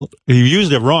He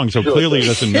used it wrong, so clearly he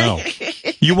doesn't know.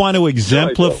 You want to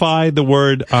exemplify the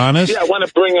word honest? Yeah, I want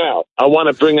to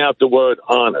bring out the word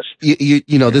honest.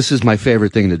 You know, this is my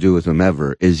favorite thing to do with him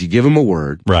ever, is you give him a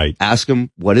word, right? Ask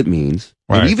him what it means.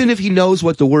 Right. And even if he knows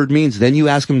what the word means, then you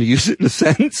ask him to use it in a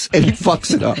sentence, and he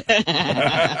fucks it up.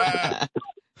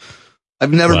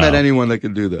 I've never met anyone that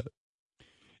can do that.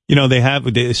 You know,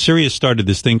 Sirius started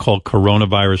this thing called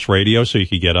Coronavirus Radio, so you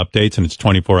could get updates, and it's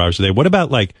 24 hours a day. What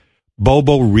about, like,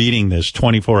 Bobo reading this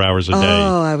 24 hours a day?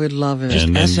 Oh, I would love it. Just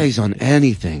essays on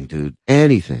anything, dude.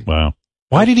 Anything. Wow.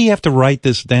 Why did he have to write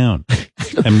this down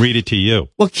and read it to you?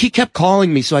 Well, he kept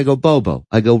calling me, so I go, Bobo,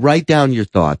 write down your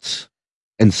thoughts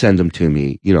and send them to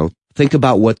me. You know, think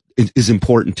about what is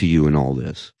important to you in all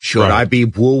this. Should I be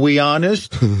wooey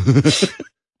honest?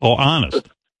 Oh, honest.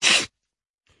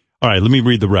 All right, let me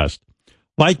read the rest.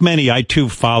 Like many, I too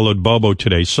followed Bobo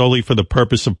today solely for the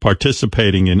purpose of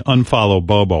participating in Unfollow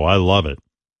Bobo. I love it.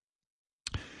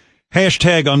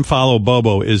 Hashtag Unfollow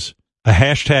Bobo is a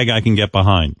hashtag I can get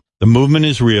behind. The movement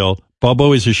is real.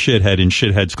 Bobo is a shithead in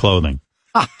shithead's clothing.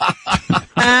 You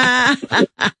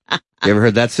ever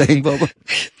heard that saying, Bobo?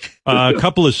 A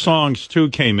couple of songs, too,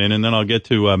 came in, and then I'll get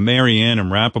to Mary Ann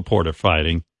and Rappaport are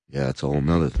fighting. Yeah, that's a whole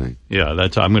nother thing. Yeah,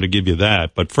 I'm going to give you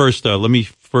that. But first, let me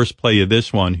play you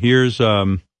this one. Here's,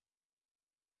 where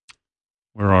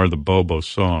are the Bobo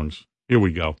songs? Here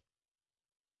we go.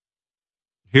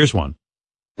 Here's one.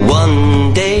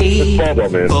 One day,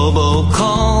 Bobo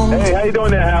called. Hey, how you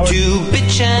doing there, Howard? To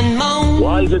bitch and moan.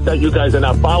 Why is it that you guys are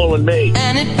not following me?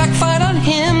 And it backfired on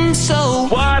him, so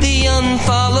what? The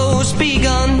unfollow's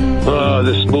begun.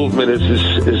 This movement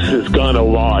is gone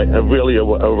awry. Really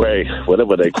array,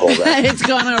 whatever they call that. It's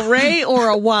gone array or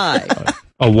a Y?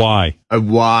 A Y. A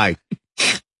Y.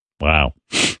 Wow.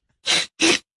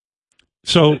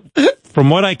 So, from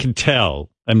what I can tell,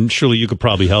 and surely you could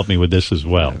probably help me with this as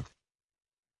well.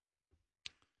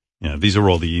 Yeah, these are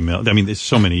all the emails. I mean, there's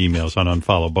so many emails on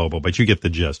Unfollow Bobo, but you get the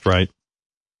gist, right?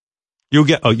 You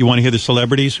want to hear the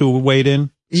celebrities who weighed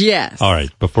in? Yes. All right,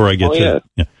 before I get to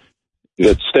yeah. You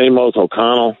got Stamos,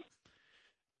 O'Connell.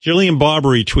 Jillian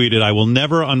Barbary tweeted, I will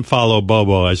never unfollow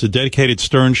Bobo. As a dedicated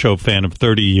Stern Show fan of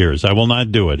 30 years, I will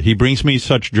not do it. He brings me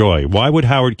such joy. Why would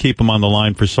Howard keep him on the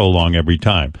line for so long every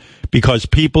time? Because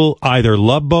people either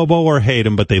love Bobo or hate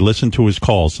him, but they listen to his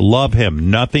calls. Love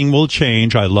him. Nothing will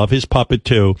change. I love his puppet,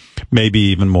 too. Maybe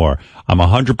even more. I'm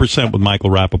 100% with Michael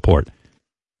Rappaport.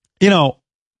 You know,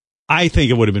 I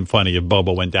think it would have been funny if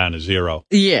Bobo went down to 0.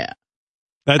 Yeah.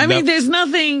 I mean, there's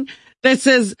nothing that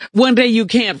says one day you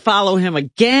can't follow him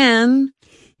again.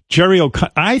 Jerry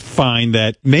I find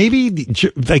that maybe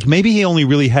he only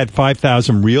really had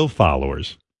 5,000 real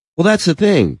followers. Well, that's the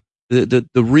thing. The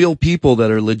real people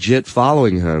that are legit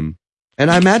following him. And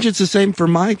I imagine it's the same for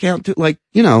my account too. Like,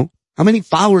 you know, how many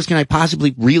followers can I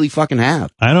possibly really fucking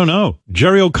have? I don't know.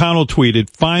 Jerry O'Connell tweeted,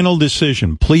 final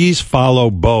decision. Please follow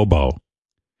Bobo.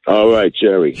 All right,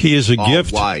 Jerry. He is a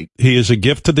gift. Right. He is a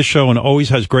gift to the show and always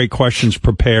has great questions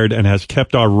prepared and has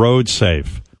kept our roads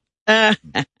safe.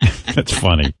 That's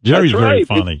funny. Jerry's very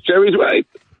funny. Jerry's right.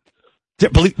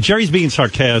 Jerry's being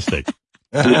sarcastic.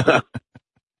 I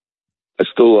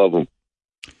still love him.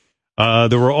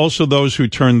 There were also those who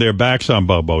turned their backs on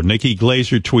Bobo. Nikki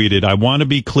Glazer tweeted, I want to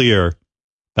be clear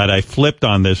that I flipped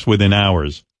on this within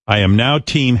hours. I am now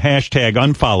team hashtag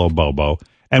unfollow Bobo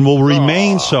and will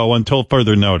remain so until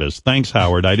further notice. Thanks,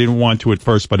 Howard. I didn't want to at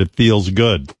first, but it feels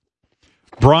good.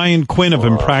 Brian Quinn of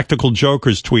Impractical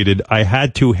Jokers tweeted, I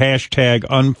had to hashtag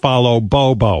unfollow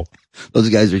Bobo. Those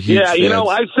guys are huge Yeah, fans. you know,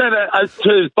 I sent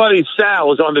to his buddy Sal,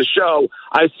 who's on the show,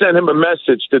 I sent him a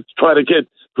message to try to get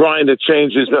Brian to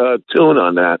change his tune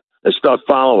on that and start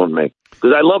following me.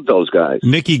 Because I love those guys.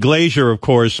 Nikki Glazer, of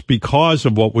course, because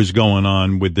of what was going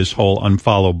on with this whole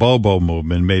Unfollow Bobo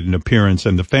movement, made an appearance,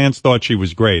 and the fans thought she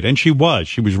was great. And she was.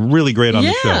 She was really great on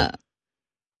the show.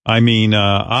 I mean,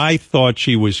 I thought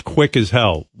she was quick as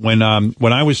hell. When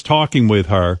I was talking with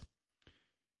her,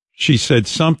 she said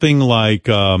something like,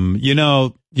 you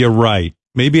know, you're right.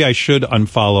 Maybe I should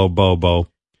unfollow Bobo.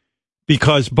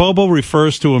 Because Bobo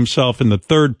refers to himself in the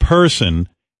third person,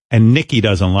 and Nikki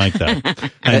doesn't like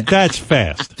that. And that's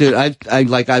fast. Dude,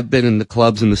 I've been in the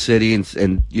clubs in the city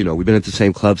and, you know, we've been at the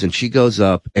same clubs, and she goes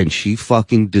up and she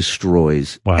fucking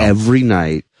destroys every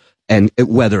night. And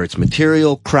whether it's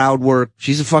material, crowd work,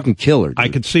 she's a fucking killer. Dude. I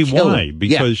could see why,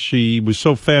 because she was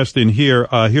so fast in here.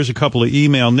 Here's a couple of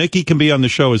email. Nikki can be on the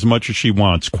show as much as she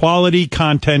wants. Quality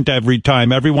content every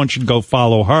time. Everyone should go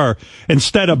follow her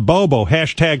instead of Bobo.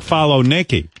 Hashtag follow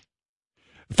Nikki.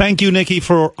 Thank you, Nikki,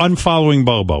 for unfollowing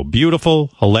Bobo. Beautiful,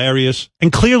 hilarious,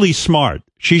 and clearly smart.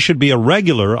 She should be a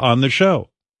regular on the show.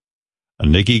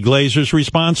 Nikki Glazer's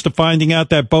response to finding out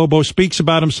that Bobo speaks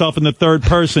about himself in the third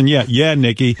person. Yeah,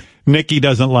 Nikki. Nikki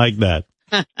doesn't like that.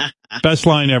 Best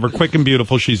line ever. Quick and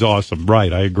beautiful. She's awesome.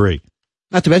 Right. I agree.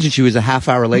 Not to mention she was a half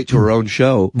hour late to her own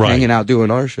show, hanging out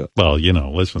doing our show. Well,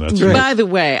 listen, that's right. By the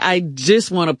way, I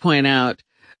just want to point out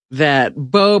that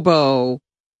Bobo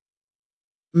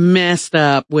messed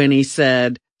up when he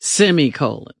said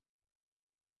semicolon.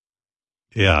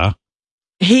 Yeah.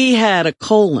 He had a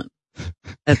colon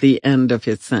at the end of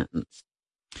his sentence.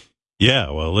 Yeah,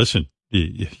 well, listen.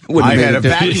 I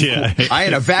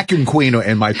had a vacuum cleaner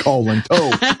in my colon,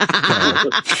 too.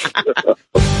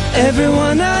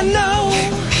 Everyone I know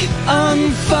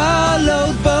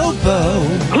unfollowed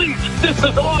Bobo. Please, this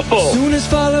is awful. Soon as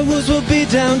followers will be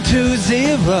down to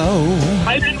 0.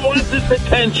 I didn't want this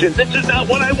attention. This is not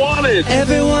what I wanted.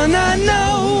 Everyone I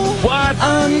know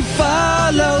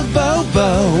unfollowed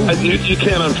Bobo. You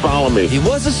can't unfollow me. He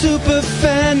was a super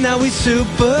fan, now he's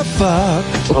super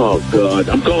fucked. Oh, God.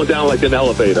 I'm going down like an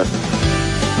elevator.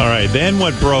 All right, then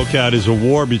what broke out is a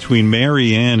war between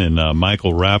Marianne and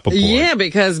Michael Rappaport. Yeah,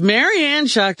 because Marianne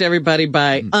shocked everybody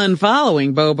by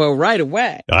unfollowing Bobo right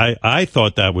away. I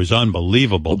thought that was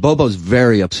unbelievable. Well, Bobo's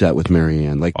very upset with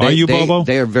Marianne. Bobo?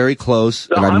 They are very close,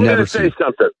 No, and I've I'm never going to seen say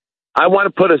something. I want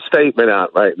to put a statement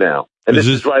out right now, and this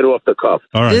is right off the cuff.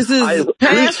 All right. This is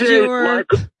past your...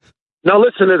 Now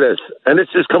listen to this, and this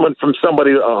is coming from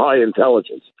somebody of high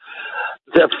intelligence.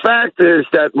 The fact is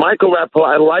that Michael Rappaport,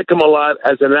 I like him a lot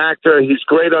as an actor. He's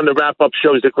great on the wrap-up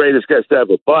show. He's the greatest guest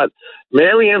ever. But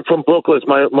Marianne from Brooklyn is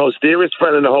my most dearest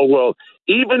friend in the whole world.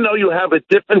 Even though you have a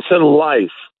difference in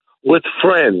life with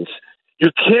friends, you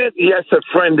can't yes a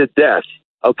friend to death,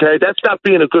 okay? That's not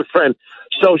being a good friend.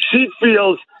 So she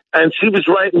feels, and she was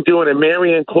right in doing it.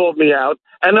 Marianne called me out,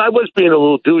 and I was being a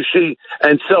little douchey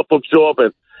and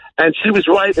self-absorbent. And she was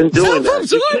right in doing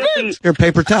that. Your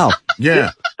paper towel.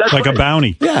 Yeah. That's like right. A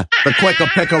bounty. Yeah. The quicker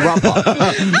picker-upper.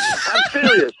 I'm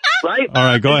serious, right? All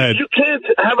right, go ahead. You can't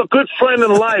have a good friend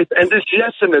in life and just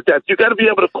yes him to death. You got to be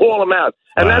able to call him out.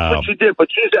 And that's what she did. But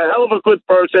she's a hell of a good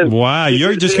person. Wow,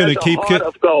 you're just going to keep...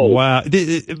 Wow.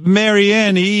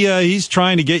 Marianne, he's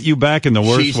trying to get you back in the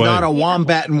worst way. She's not a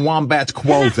wombat in wombat's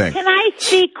clothing. Can I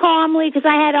speak calmly? Because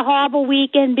I had a horrible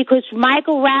weekend because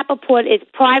Michael Rappaport is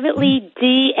privately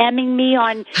DMing me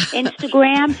on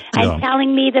Instagram and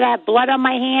telling me that I have blood on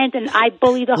my hands and I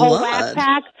bully the whole Rat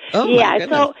Pack. Oh, yeah,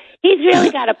 so he's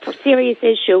really got a serious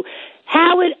issue.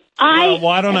 Howard,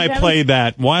 why don't I play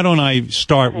that? Why don't I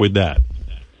start with that?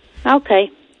 Okay.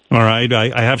 All right,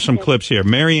 I have some clips here.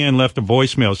 Marianne left a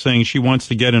voicemail saying she wants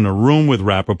to get in a room with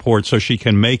Rappaport so she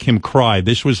can make him cry.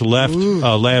 This was left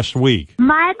last week.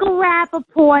 Michael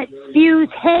Rappaport spews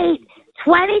hate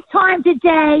 20 times a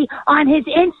day on his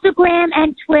Instagram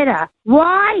and Twitter.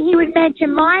 Why he would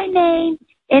mention my name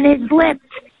in his lips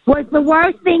was the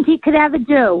worst thing he could ever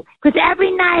do. Because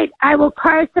every night I will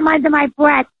curse him under my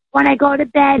breath when I go to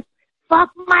bed. Fuck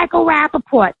Michael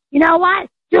Rappaport. You know what?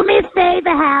 Do me a favor,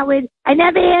 Howard. I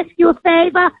never asked you a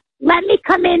favor. Let me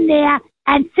come in there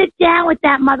and sit down with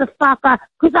that motherfucker,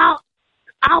 because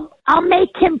I'll make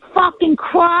him fucking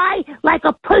cry like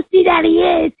a pussy that he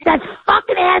is. That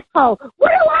fucking asshole.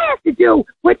 What do I have to do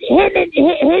with him and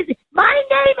my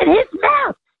name in his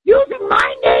mouth? Using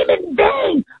my name in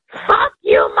vain. Fuck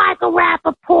you, Michael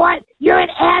Rappaport. You're an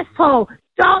asshole.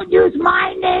 Don't use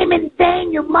my name in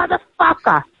vain, you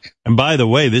motherfucker. And by the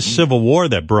way, this civil war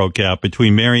that broke out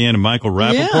between Marianne and Michael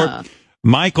Rappaport,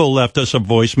 Michael left us a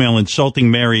voicemail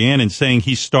insulting Marianne and saying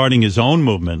he's starting his own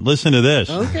movement. Listen to this.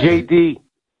 Okay. JD,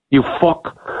 you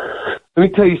fuck. Let me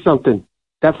tell you something.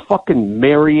 That fucking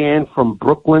Marianne from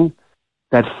Brooklyn,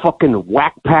 that fucking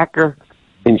whack packer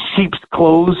in sheep's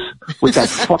clothes with that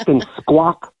fucking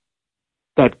squawk,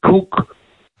 that kook,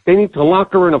 they need to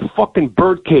lock her in a fucking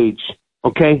birdcage,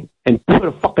 okay, and put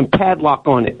a fucking padlock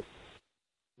on it.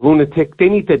 Lunatic. They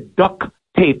need to duct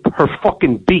tape her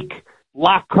fucking beak.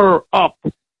 Lock her up.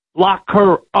 Lock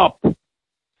her up.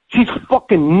 She's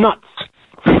fucking nuts,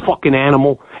 fucking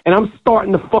animal. And I'm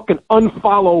starting to fucking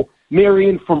unfollow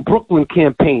Marianne from Brooklyn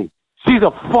campaign. She's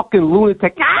a fucking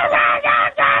lunatic.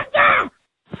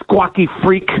 Squawky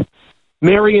freak.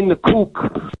 Marianne the kook.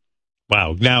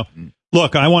 Wow. Now,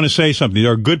 look, I want to say something.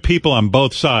 There are good people on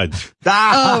both sides.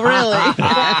 Oh, really?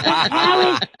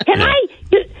 Can I...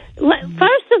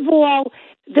 First of all,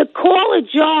 the caller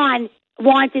John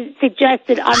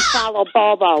suggested unfollow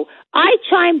Bobo. I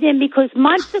chimed in because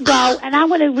months ago, and I'm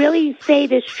going to really say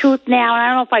this truth now, and I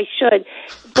don't know if I should.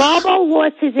 Bobo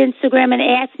lost his Instagram and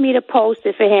asked me to post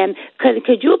it for him.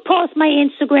 Could you post my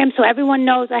Instagram so everyone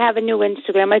knows I have a new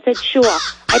Instagram? I said, sure.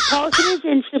 I posted his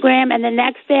Instagram, and the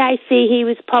next day I see he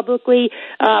was publicly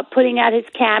putting out his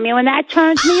Cameo, and that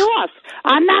turns me off.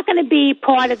 I'm not going to be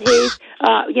part of his,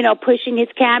 pushing his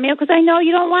Cameo because I know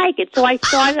you don't like it. So I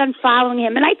started unfollowing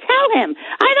him, and I tell him,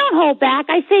 I don't hold back.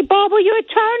 I say, Bobo, you're a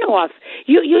turnoff.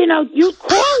 You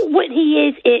call what he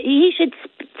is. He should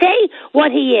say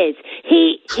what he is.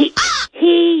 He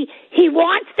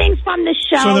wants things from the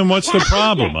show. So then what's the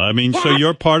problem? I mean, so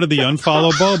you're part of the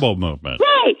Unfollow Bobo movement.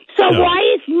 Right. So why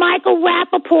is Michael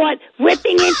Rappaport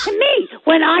ripping into me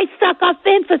when I stuck up for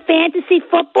him for fantasy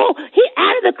football? He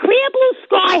out of the clear blue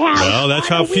sky house. Well, that's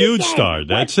how feuds start.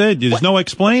 That's it. There's no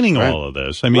explaining all of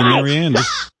this. I mean, Marianne,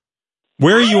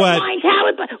 where are you at?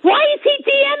 Why is he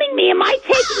DMing me? Am I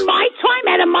taking my time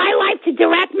out of my life to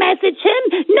direct message him?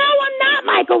 No, I'm not,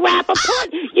 Michael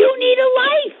Rappaport. You need a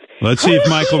life. Let's see if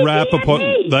Michael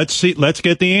Rappaport. Let's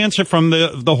get the answer from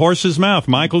the horse's mouth.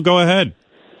 Michael, go ahead.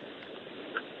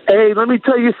 Hey, let me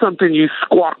tell you something, you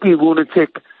squawky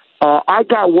lunatic. I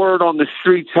got word on the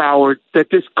streets, Howard, that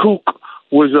this kook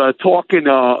was talking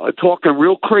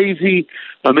real crazy,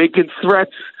 making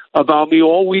threats about me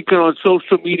all weekend on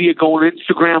social media, going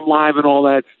Instagram Live and all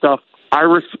that stuff. I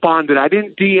responded. I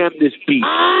didn't DM this beat.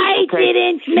 I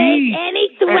didn't make any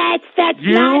threats. That's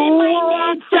not in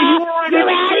my nature.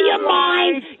 You're out of your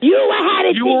mind. You had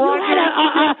a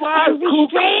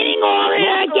restraining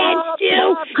order against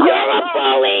you. You're a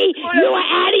bully. You are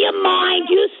out of your mind.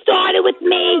 You started with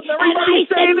me, and I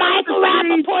said Michael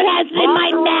Rappaport has it in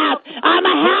my mouth. I'm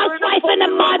a housewife and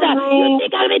a mother. You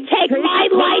think I'm going to take my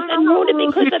life and ruin it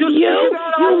because of you?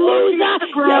 You loser.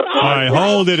 All right,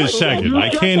 hold it a second. I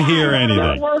can't hear anything.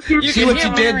 See what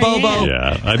you did, Bobo?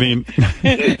 Yeah, I mean...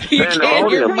 you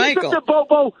can't hear Michael.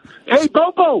 Bobo. Hey,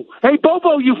 Bobo,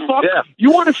 you fuck. Yeah.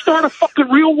 You want to start a fucking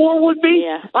real war with me?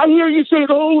 Yeah. I hear you saying,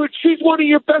 she's one of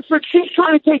your best friends. She's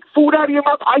trying to take food out of your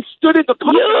mouth. I stood in the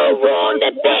pocket. You ruined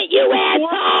the bit, you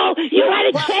asshole. You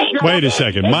had to change. Wait a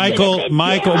second. Michael,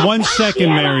 1 second,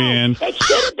 Marianne. It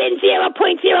should have been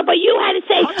 0.0, but you had to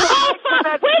say,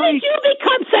 fuck, when did you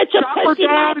become such a pussy,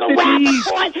 Michael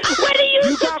Rappaport? When are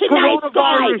you such a nice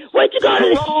guy? Where'd you go to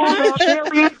the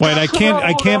church? Wait, I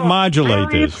can't modulate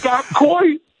this.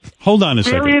 Hold on a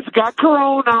second. Marianne's got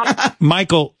corona.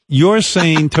 Michael, you're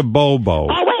saying to Bobo. Oh,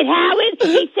 wait, Howard?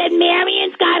 He said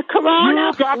Marianne's got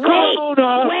corona.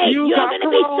 Wait, you're going to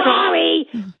be sorry.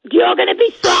 You're going to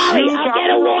be sorry. I'll get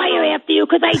a lawyer after you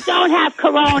because I don't have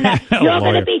corona. You're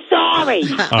going to be sorry.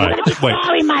 You're going to be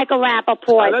sorry, Michael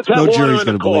Rappaport. No jury's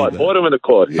going to believe that. Order him in the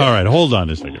court. Yeah. All right, hold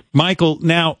on a second. Michael,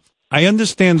 now, I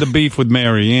understand the beef with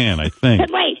Marianne, I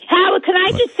think. Wait, Howard, can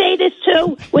I just say this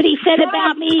too? What he said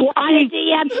about me on a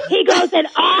DM? He goes that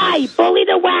I bully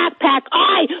the Whack Pack.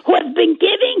 I, who have been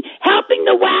helping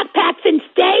the Whack Pack since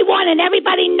day one, and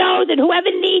everybody knows that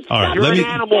whoever needs something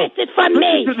gets it from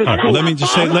me. All right,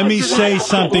 let me say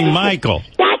something, Michael.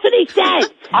 That's what he says.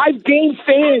 I've gained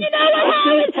fans. You know what,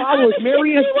 Howard? I'm a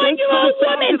 61-year-old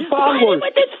woman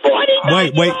with this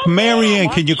 49-year-old Wait, Marianne,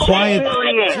 can you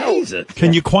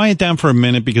quiet down for a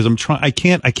minute because I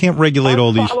can't regulate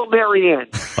all these. Follow Marianne.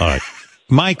 All right.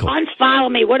 Michael.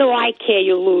 Unfollow me. What do I care,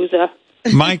 you loser?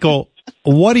 Michael,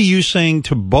 what are you saying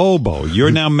to Bobo?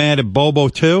 You're now mad at Bobo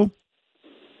too?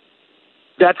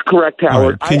 That's correct,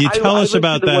 Howard. Right. Can you tell us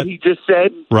about that? What he just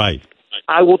said? Right.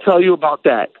 I will tell you about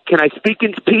that. Can I speak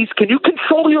in peace? Can you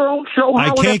control your own show,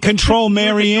 Howard? I can't control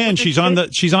Marianne. She's on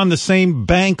the same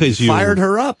bank as you. Fired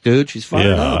her up, dude. She's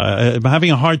fired up. I'm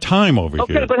having a hard time over here.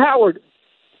 Okay, but Howard.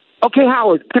 Okay,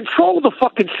 Howard, control the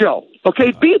fucking show.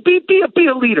 Okay, be a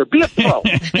leader, be a pro.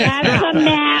 Good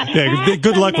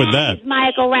luck with that.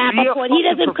 Michael Rappaport. He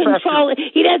doesn't control it.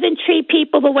 He doesn't treat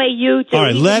people the way you do. All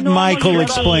right, let Michael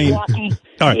explain. All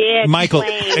right, Michael,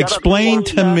 explain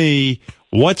to me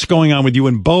what's going on with you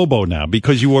and Bobo now,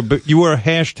 because you were a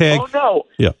hashtag. Oh no.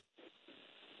 Yeah.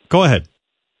 Go ahead.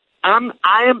 I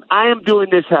am doing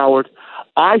this, Howard.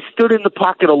 I stood in the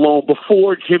pocket alone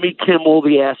before Jimmy Kimmel,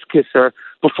 the ass kisser,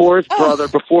 before his brother,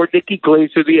 before Nikki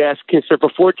Glaser, the ass kisser,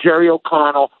 before Jerry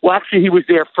O'Connell. Well, actually, he was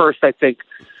there first, I think.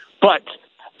 But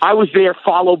I was there,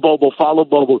 follow Bobo.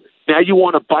 Now you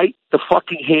want to bite the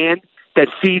fucking hand that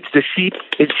feeds the sheep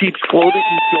in sheep's clothing,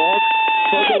 you dog?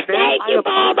 Thank you,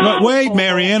 Bobo. Wait,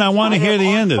 Marianne, I want to hear the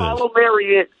end of this. Follow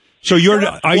Marianne. So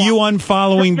are you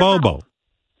unfollowing Bobo?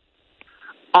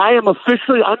 I am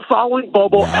officially unfollowing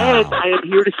Bobo, and I am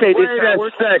here to say this.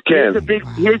 Wait a second.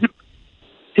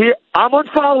 Here, I'm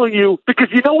unfollowing you because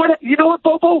you know what,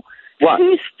 Bobo? What?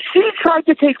 She tried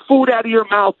to take food out of your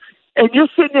mouth, and you're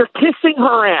sitting there kissing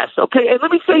her ass, okay? And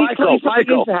let me say Michael,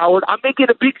 something, Howard. I'm making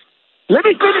a big... Let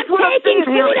me finish what I'm saying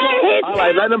here. All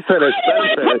right, let him finish. I don't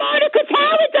want to promote it because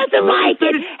Howard doesn't like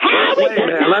it. Howard does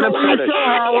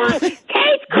not like it.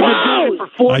 Case closed.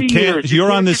 I can't.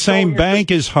 You're on the same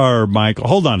bank as her, Michael.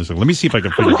 Hold on a second. Let me see if I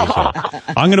can figure this out.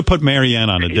 I'm going to put Marianne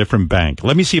on a different bank.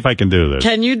 Let me see if I can do this.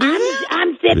 Can you do this?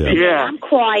 I'm zipping. Yeah. I'm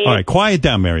quiet. All right, quiet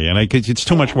down, Marianne. It's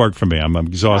too much work for me. I'm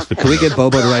exhausted. Can we get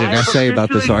Bobo to write an essay about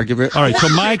this argument? All right, so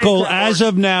Michael, as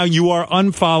of now, you are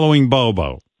unfollowing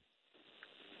Bobo.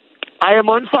 I am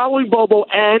unfollowing Bobo,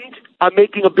 and I'm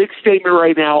making a big statement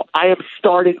right now. I am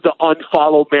starting the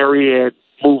unfollow Marianne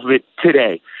movement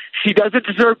today. She doesn't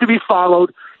deserve to be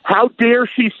followed. How dare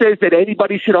she says that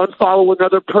anybody should unfollow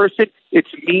another person?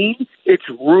 It's mean, it's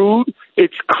rude,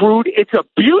 it's crude, it's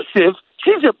abusive.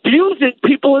 She's abusing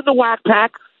people in the whack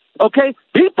pack. Okay?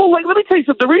 People, like, let me tell you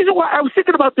something. The reason why I was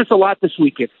thinking about this a lot this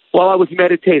weekend while I was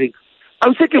meditating. I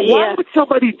was thinking, why would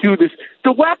somebody do this?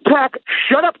 The Whack Pack,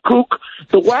 shut up, kook.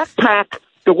 The Whack Pack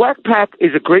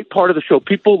is a great part of the show.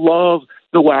 People love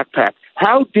the Whack Pack.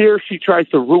 How dare she tries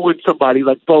to ruin somebody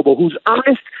like Bobo, who's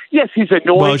honest? Yes, he's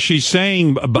annoying. Well, she's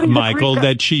saying, Michael,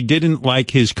 that she didn't like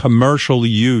his commercial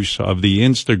use of the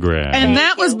Instagram. And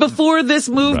that was before this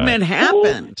movement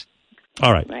happened.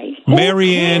 All right.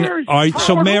 Marianne, all right,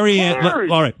 so Marianne,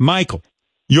 all right, Michael.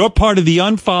 You're part of the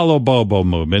Unfollow Bobo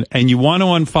movement, and you want to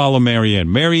unfollow Marianne.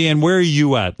 Marianne, where are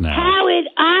you at now? Howard,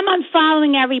 I'm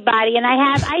unfollowing everybody, and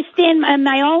I stand in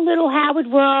my own little Howard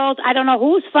world. I don't know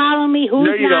who's following me, who's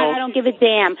not. I don't give a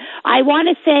damn. I want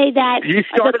to say that you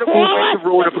started a movement to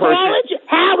ruin a person.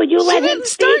 Howard, you let him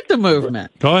start the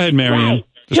movement. Go ahead, Marianne. Right.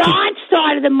 John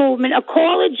started the movement. A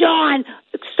caller, John,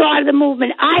 started the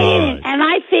movement. I didn't, and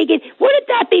I figured, wouldn't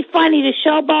that be funny to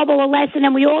show Bobo a lesson?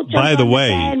 And we all jumped By the on way,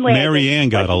 bandwagon. Marianne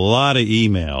got a lot of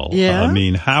email. Yeah. I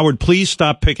mean, Howard, please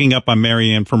stop picking up on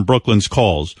Marianne from Brooklyn's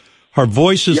calls. Her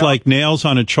voice is like nails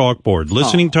on a chalkboard.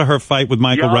 Listening to her fight with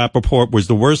Michael Rappaport was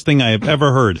the worst thing I have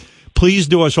ever heard. Please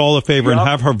do us all a favor and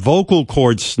have her vocal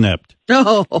cords snipped.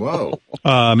 Oh. Whoa.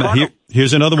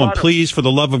 Here's another one. Please, for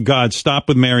the love of God, stop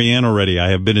with Marianne already. I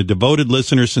have been a devoted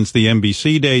listener since the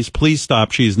NBC days. Please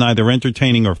stop. She is neither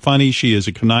entertaining or funny. She is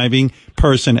a conniving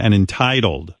person and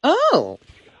entitled. Oh.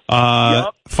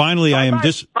 Finally,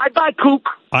 Bye-bye, kook.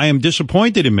 I am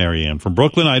disappointed in Marianne from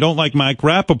Brooklyn. I don't like Mike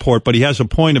Rappaport, but he has a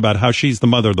point about how she's the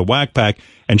mother of the Whack Pack,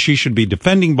 and she should be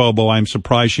defending Bobo. I'm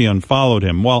surprised she unfollowed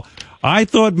him. Well, I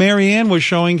thought Marianne was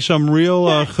showing some real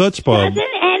chutzpah. Doesn't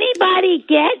anybody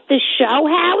get the show,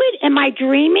 Howard? Am I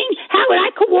dreaming? Howard, I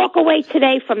could walk away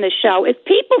today from the show. If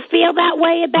people feel that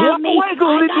way about me, I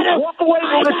got a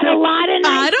lot of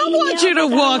nice I don't want you to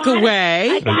walk away.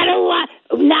 I got a lot.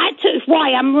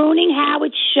 Why? I'm ruining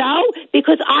Howard's show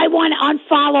because I want to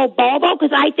unfollow Bobo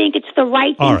because I think it's the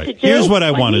right thing to do. Here's what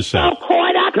I want to say. So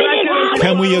caught up in it, Howard.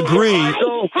 Can we agree?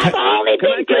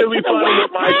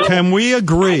 Can we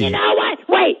agree? You know what?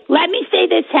 Wait, let me say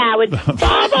this, Howard.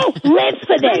 Bobo lives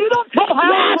for this. Bobo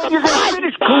lives for this.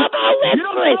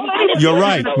 You're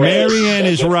right. Marianne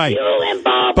is right.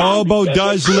 Bobo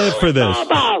does live for this.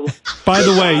 By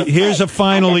the way, here's a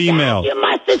final email. You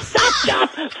must have sucked up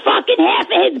fucking half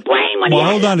of his brain when Well,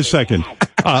 hold on a second.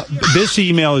 This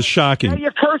email is shocking.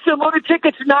 You're cursing lunatic.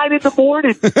 It's 9 in the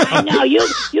morning. I know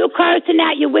you cursing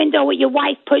out your window with your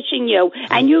wife pushing you,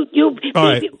 and you all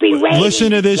right.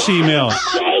 Listen to this email.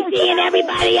 JC and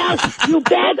everybody else, you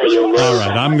beggar, you loser. All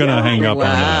right, I'm gonna hang up on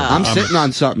that. I'm sitting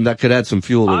on something that could add some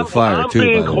fuel to the fire too.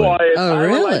 Being by the way. quiet. Oh,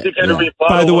 really?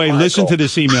 By the way, listen to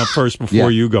this email first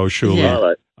before you go, Shula. Yeah. All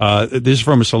right. This is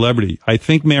from a celebrity. I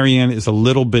think Marianne is a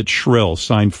little bit shrill.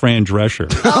 Signed, Fran Drescher.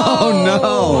 Oh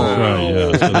no! Right,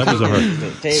 yeah. So that was a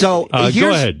hurt. So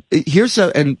go ahead.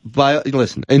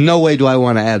 Listen. In no way do I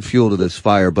want to add fuel to this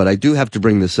fire, but I do have to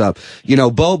bring this up. You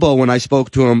know, Bobo, when I spoke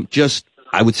to him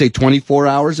I would say 24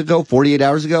 hours ago, 48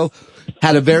 hours ago,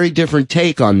 had a very different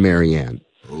take on Marianne.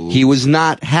 He was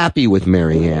not happy with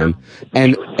Marianne,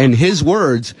 and his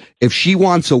words: "If she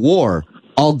wants a war,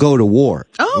 I'll go to war."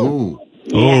 Oh.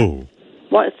 Oh.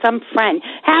 What, some friend.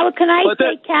 Howard, can I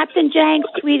say Captain Jenks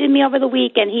tweeted me over the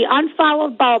weekend. He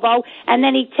unfollowed Bobo, and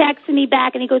then he texted me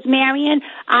back, and he goes, Marianne,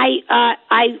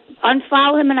 I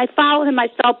unfollowed him, and I followed him. I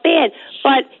felt bad.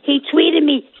 But he tweeted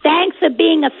me, thanks for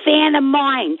being a fan of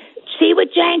mine. See what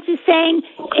Jenks is saying?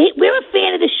 We're a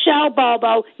fan of the show,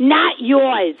 Bobo, not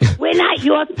yours. We're not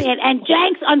your fan. And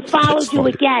Jenks unfollowed you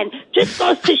again. Just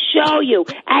goes to show you.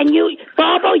 And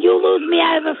Bobo, you lose me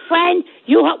out of a friend,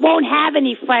 you won't have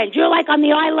any friends. You're like on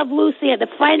the Isle of Lucia, the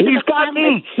friends of the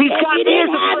friendless. If you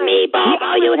didn't have me,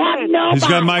 Bobo, you would have nobody. He's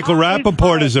got Michael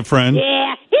Rappaport as a friend.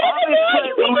 Yeah. He doesn't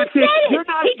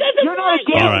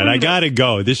All right, I gotta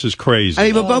go. This is crazy. I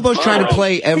mean, but Bobo's trying to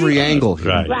play every angle here.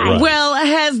 Right. Well,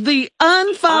 has the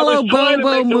unfollow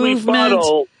Bobo movement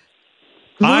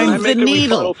moved the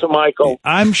needle? To Michael.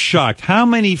 I'm shocked. How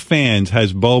many fans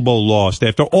has Bobo lost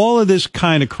after all of this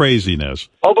kind of craziness?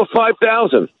 Over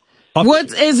 5,000.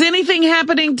 Is anything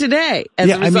happening today as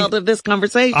a result of this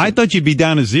conversation? I thought you'd be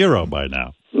down to zero by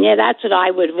now. Yeah, that's what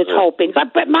I was hoping.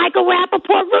 But Michael Rappaport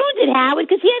ruined it, Howard,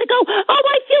 because he had to go,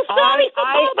 I feel sorry for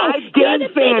Bobo. I gain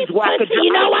fans, Wackadoodle.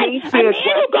 You know what? A man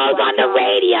who goes on the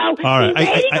radio. All right,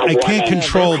 I can't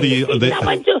control the all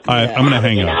right, I'm going to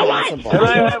hang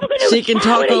up. She can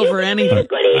talk over anything.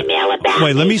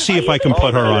 Wait, let me see if I can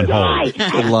put her on hold.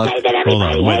 Good luck. Hold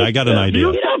on. Wait, I got an idea.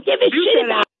 You don't give a shit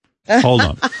about. Hold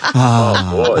on.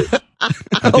 Oh, boy.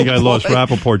 I think I lost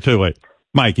Rappaport, too. Wait.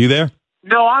 Mike, you there?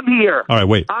 No, I'm here. All right,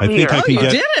 wait. I think I can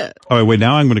get. You did it. All right, wait.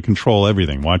 Now I'm going to control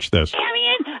everything. Watch this.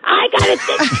 Marion, I got a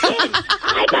thick skin.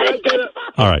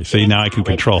 All right, see, now I can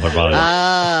control her volume.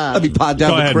 Let me pod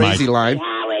down the crazy line.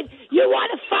 Howard, you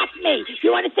want to fuck me.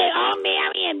 You want to say,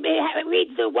 Marion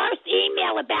reads the worst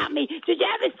email about me. Did you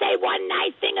ever say one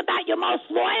nice thing about your most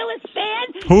loyalist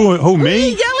fan? Who Who are me?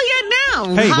 you yelling at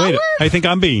now? Hey, Howard? wait. I think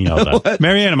I'm being yelled at.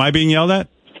 Marianne, am I being yelled at?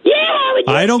 Yeah, Howard.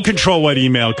 I don't control what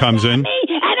email comes in. And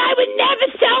I would never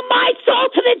sell my soul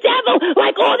to the devil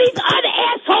like all these other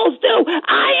assholes do.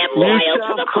 I am loyal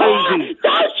to the core.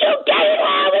 Don't you get it,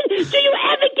 Howard? Do you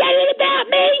ever get it about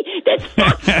me? This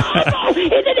fuck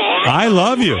is an ass. I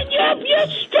love you. And you're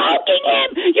stroking him.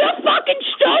 You're fucking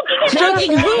stroking him.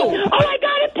 Stroking who? Oh, I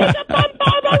gotta pick up on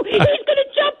Bobo. He's gonna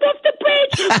jump off the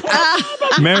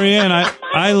bridge. Marianne,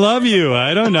 I love you.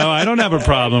 I don't know. I don't have a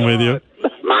problem with you.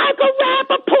 Michael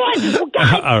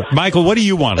Rappaport. Michael, what do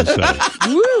you want to say?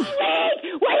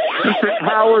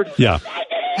 Howard. Yeah.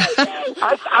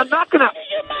 I'm not going to...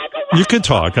 You can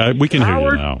talk. We can hear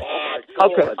you now.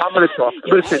 Okay, I'm going to talk.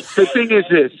 Listen, the thing is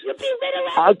this.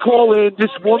 I call in. This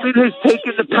woman has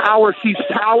taken the power. She's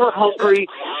power hungry.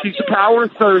 She's power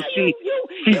thirsty.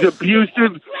 She's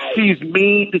abusive. She's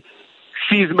mean.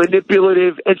 She's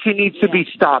manipulative, and she needs to be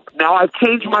stopped. Now, I've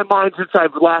changed my mind since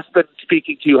I've last been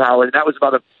speaking to you, Howard, and that was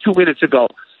about 2 minutes ago.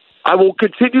 I will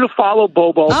continue to follow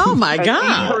Bobo. Oh, my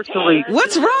God. Personally.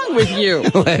 What's wrong with you?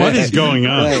 What is going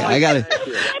on? Wait, I got it.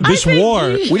 This war.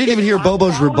 We didn't even hear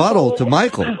Bobo's rebuttal to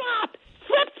Michael.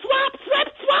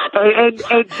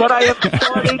 But I am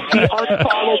starting the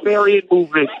unfollow Marion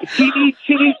movement. She needs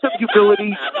some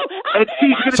humility, and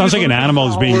she's going to. Sounds like an animal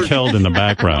is being killed in the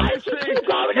background. Yeah,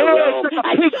 it's like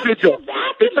a pig vigil.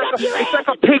 It's like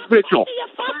a pig vigil.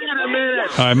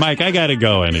 All right, Mike, I got to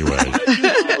go anyway.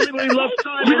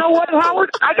 You know what, Howard?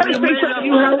 I got to say something to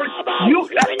you, Howard.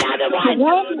 The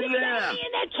world.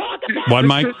 What,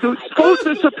 Mike?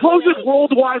 The supposed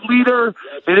worldwide leader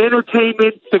in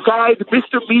entertainment, the guy, the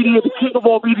Mr. Media, the king of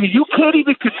all media. You can't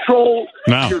even control.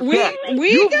 No. We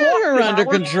got her under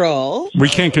control. We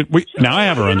can't. Now I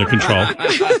have her under control.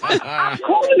 I'm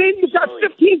calling in. You got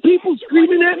 15 people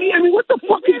screaming at me. I mean, what the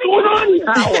fuck is going on here,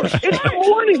 Howard? It's the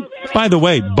morning. By the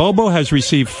way, Bobo has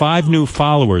received 5 new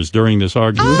followers during this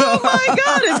argument. Oh my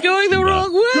God, it's going the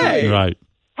wrong way. Right.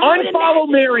 Unfollow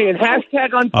Marion. Hashtag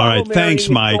unfollow All right. Marion. Thanks,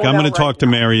 Mike. I'm going to talk to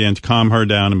Marianne to calm her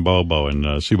down and Bobo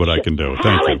and see what I can do.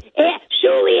 Thank you.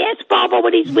 Surely ask Bobo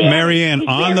what he's wearing. Marianne,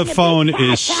 on the phone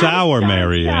is Sour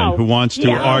Marianne, who wants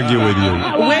to argue with you.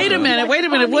 Wait a minute.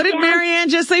 What did Marianne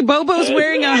just say? Bobo's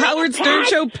wearing a Howard Stern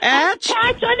Show patch?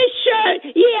 Patch on his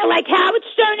shirt. Yeah, like Howard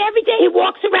Stern every day. He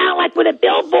walks around like with a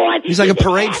billboard. He's like a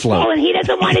parade float. And he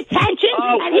doesn't want attention.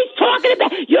 And he's talking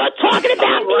about, you're talking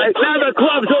about me. Right, now the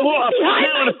clubs are off.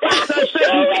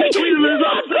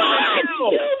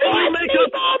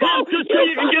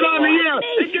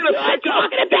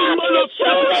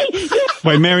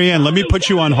 Wait, Marianne, let me put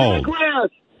you on hold.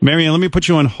 Marianne, let me put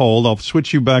you on hold. I'll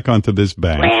switch you back onto this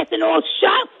bank. Grass and all.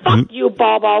 Shut. Fuck you,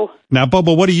 Bobo. Now,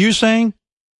 Bobo, what are you saying?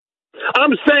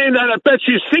 I'm saying that I bet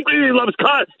she secretly loves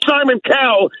Simon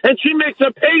Cowell, and she makes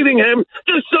up hating him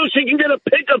just so she can get a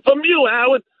pickup from you,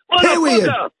 Howard.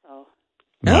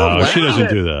 No, she doesn't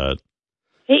do that.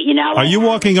 Hey, you know, are you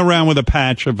walking around with a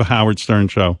patch of the Howard Stern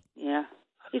Show? Yeah.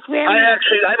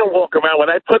 I don't walk around. When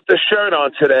I put the shirt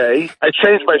on today, I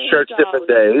change my shirts different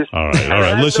days. All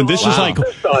right. Listen, this is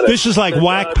like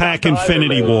Whack Pack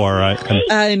Infinity War.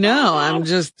 I know. I'm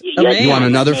just amazed. You want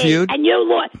another feud? And you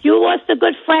lost a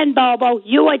good friend, Bobo.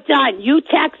 You are done. You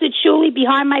texted Shuli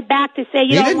behind my back to say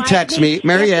you don't didn't text me,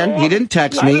 Marianne. He didn't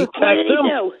text me. What did he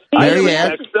do?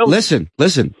 Marianne,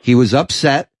 listen. He was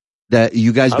upset that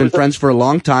you guys been friends for a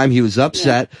long time. He was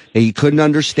upset that he couldn't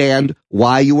understand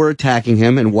why you were attacking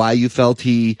him and why you felt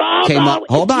he came up.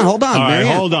 Hold on. All right,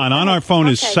 Marianne. hold on. On our phone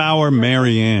is Sour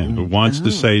Marianne, who wants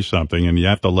to say something, and you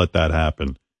have to let that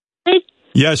happen.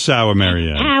 Yes, Sour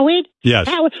Marianne. Howard? Yes.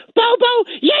 Howard. Bobo,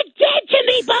 you're dead to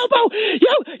me, Bobo.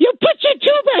 You put your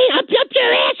tuba up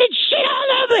your ass and shit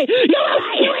all over it.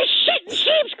 You were shit in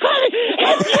sheep's clothing.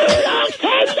 If you don't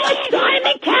take that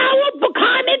Simon Cowell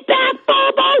comment back,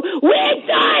 Bobo, we're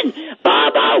done.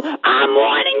 Bobo, I'm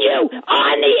warning you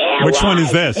on the air. Which one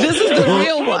is this? This is the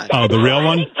real one. Oh, the real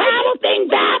one? Cowell thing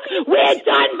back. We're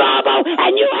done, Bobo,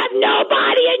 and you have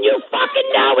nobody, and you fucking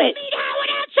know it. Meet Howard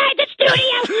outside the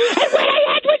studio, and when I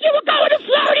had when you were going to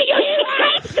Florida, you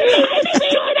scrapped me.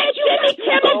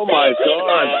 Oh my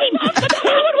God!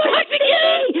 Howard will hurt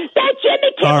you. That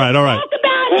Jimmy Kimmel. All right. Talk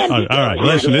about him. All right.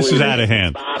 Listen, this is out of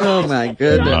hand. Oh my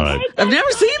goodness. All right. I've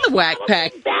never seen the Whack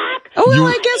Pack. Oh, well,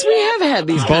 I guess we have had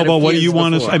these kind Bobo, of what do you feuds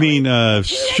want to? before. I mean,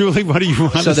 Shuli, what do you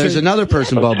want to say? So there's another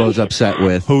person Bobo's upset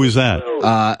with. Who is that?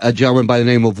 A gentleman by the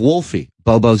name of Wolfie.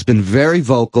 Bobo's been very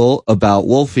vocal about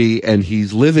Wolfie, and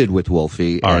he's livid with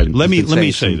Wolfie. All right, and let me he's been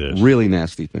say saying this. Really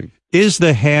nasty thing. Is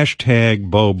the hashtag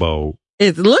Bobo,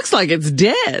 It looks like it's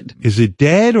dead. is it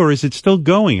dead or is it still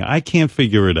going? I can't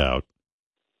figure it out.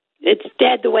 It's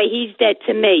dead the way he's dead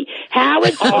to me.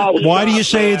 Howard. Why do you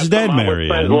say it's dead, A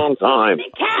Marianne? long time.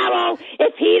 Cowell,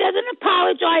 if he doesn't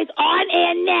apologize on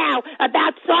air now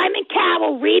about Simon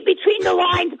Cowell, read between the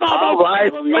lines, Bobo. All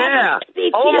right, I will never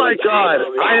speak Oh to my you. God!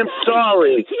 will I am never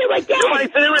sorry. speak to you again. You're my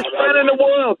favorite friend in the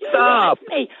world. Stop.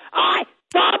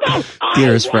 Bobo,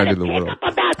 Dearest I friend wanna in the pick world. up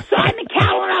about Simon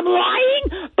Cowell and I'm lying.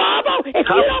 Bobo, if you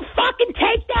don't fucking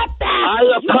take that back. I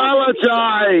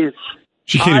apologize.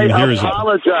 She can't even hear I us.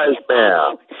 apologize,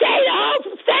 man. Say the whole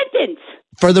sentence.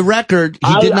 For the record,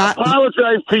 he did not. I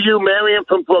apologize to you, Marion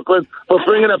from Brooklyn, for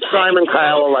bringing up Simon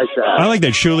Cowell like that. I like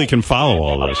that Shuli can follow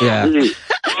all this. Yeah.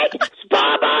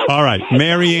 All right,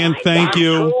 Marianne, thank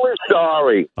you. I'm truly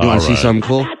sorry. You want to see something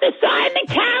cool? The Simon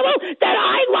Cowell that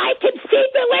I like him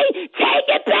secretly. Take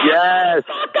it back. Yes.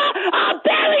 Motherfucker. I'll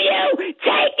bury you.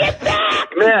 Take it back.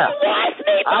 Yeah. You lost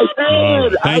me. I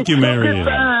did. Thank you, I took it Marianne.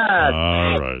 back.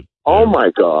 All right. Oh my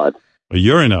God.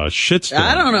 You're in a shitstorm.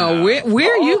 I don't know.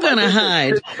 Where are you going to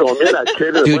hide?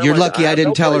 Dude, you're lucky I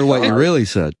didn't tell her what you really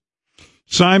said.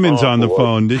 Simon's on the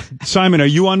phone. Simon, are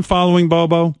you unfollowing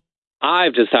Bobo?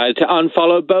 I've decided to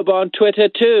unfollow Bobo on Twitter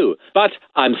too, but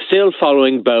I'm still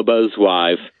following Bobo's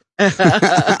wife. All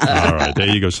right, there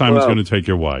you go. Simon's going to take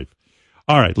your wife.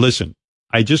 All right, listen.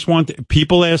 I just want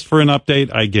people asked for an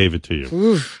update. I gave it to you.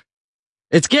 Oof.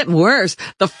 It's getting worse.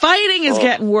 The fighting is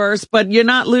getting worse, but you're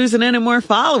not losing any more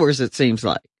followers, it seems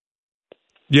like.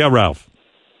 Yeah, Ralph.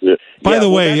 By the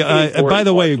way,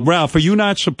 Ralph, are you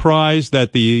not surprised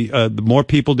that the more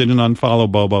people didn't unfollow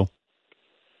Bobo?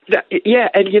 Yeah,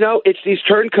 and you know, it's these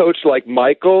turncoats like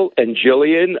Michael and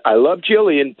Jillian. I love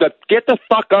Jillian, but get the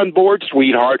fuck on board,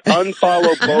 sweetheart.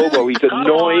 Unfollow Bobo. He's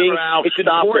annoying.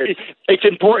 It's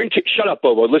important to shut up,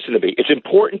 Bobo. Listen to me. It's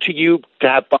important to you to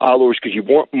have followers because you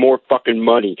want more fucking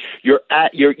money. Your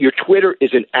Twitter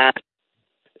is an ad.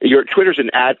 Your Twitter's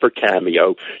an ad for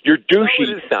Cameo. You're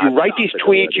douchey. You write these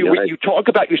tweets. You talk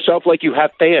about yourself like you have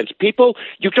fans.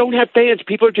 You don't have fans.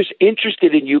 People are just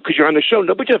interested in you because you're on the show.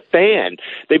 Nobody's a fan.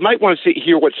 They might want to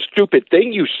hear what stupid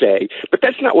thing you say, but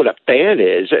that's not what a fan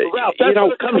is. Ralph, that's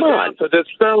what it comes down to the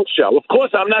Stern Show. Of course,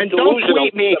 I'm not delusional. Don't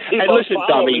tweet me. And listen,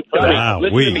 dummy.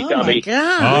 Listen to me,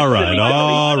 dummy. All right.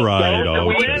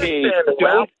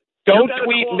 Don't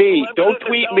tweet me. Don't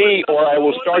tweet me, or I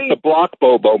will start the Block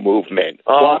Bobo movement.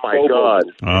 Oh, my God.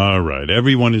 All right.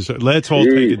 Everyone is... Let's all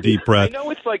take a deep breath.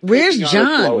 Where's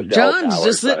John? John's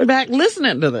just sitting back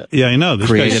listening to this. Yeah, I know. This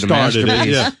Created guy started a it.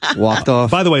 Yeah. Walked off.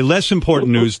 By the way, less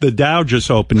important news, the Dow just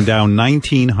opened down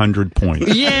 1,900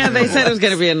 points. Yeah, they said it was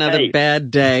going to be another bad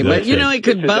day, but you know, it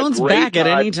could bounce back at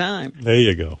any time. There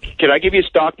you go. Can I give you a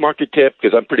stock market tip?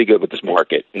 Because I'm pretty good with this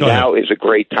market. Now is a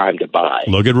great time to buy.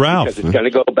 Look at Ralph. Because it's going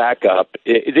to go back up.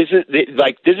 This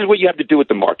is what you have to do with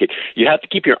the market. You have to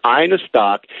keep your eye on the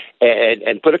stock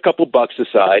and put a couple bucks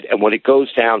aside, and when it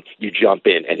goes down, you jump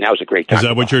in, and now's a great time. Is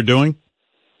that what you're doing?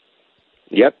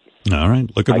 Yep. All right.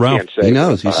 Look at Ralph. He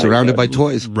knows. He's surrounded by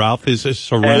toys. Ralph is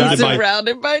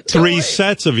surrounded by three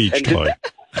sets of each toy.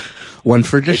 One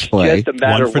for display.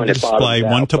 One for display,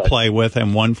 one to play with,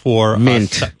 and one for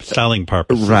selling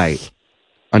purposes. Right.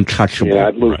 Untouchable. Yeah,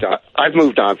 I've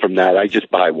moved on from that. I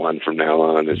just buy one from now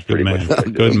on. It's pretty much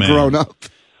good man. Grown up.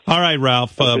 All right,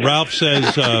 Ralph. Ralph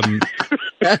says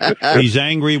he's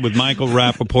angry with Michael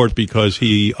Rappaport because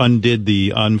he undid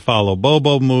the unfollow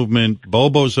Bobo movement.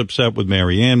 Bobo's upset with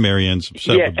Marianne. Marianne's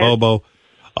upset with Bobo.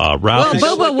 Ralph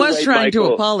Bobo was trying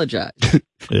to apologize.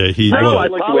 I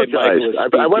apologize.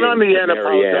 I went on the air and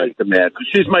apologized to Matt.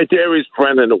 She's my dearest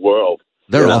friend in the world.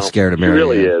 They're all scared of Marianne. She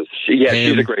really is.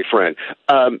 She's a great friend.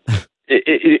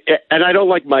 And I don't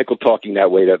like Michael talking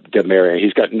that way to Marianne.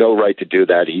 He's got no right to do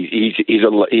that. He's a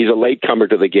latecomer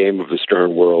to the game of the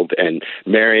Stern world, and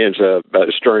Marianne's a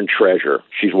Stern treasure.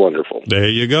 She's wonderful. There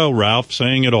you go, Ralph,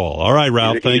 saying it all. All right,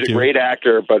 Ralph, thank you. He's a great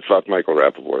actor, but fuck Michael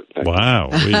Rappaport. Wow.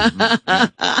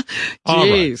 All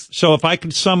right. So if I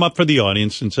could sum up for the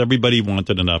audience, since everybody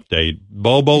wanted an update,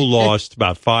 Bobo lost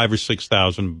about 5,000 or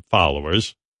 6,000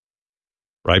 followers.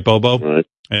 Right, Bobo? Right.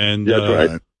 And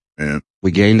right. Yeah. We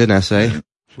gained an essay.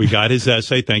 We got his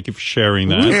essay. Thank you for sharing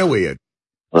that. Yeah, we had.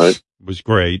 Right. It was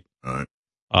great. All right.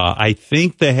 I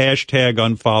think the hashtag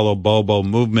unfollow Bobo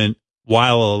movement,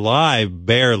 while alive,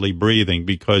 barely breathing,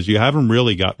 because you haven't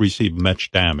really received much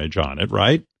damage on it,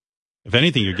 right? If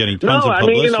anything, you're getting tons of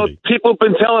publicity. I mean, people have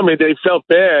been telling me they felt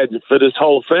bad for this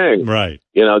whole thing. Right.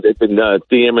 They've been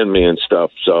DMing me and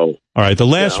stuff. So. All right. The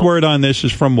last word on this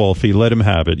is from Wolfie. Let him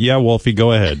have it. Yeah, Wolfie,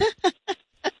 go ahead.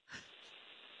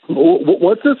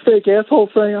 What's this fake asshole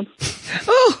saying?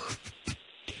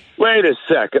 Wait a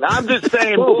second. I'm just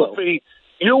saying, Wolfie,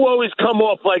 you always come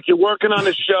off like you're working on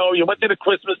a show. You went to the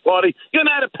Christmas party. You're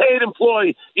not a paid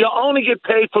employee. You only get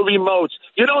paid for remotes.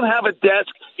 You don't have a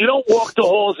desk. You don't walk the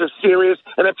halls of Sirius.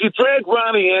 And if you drag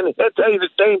Ronnie in, he'll tell you the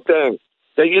same thing,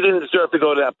 that you didn't deserve to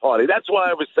go to that party. That's why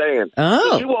I was saying.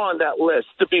 Oh. You on that list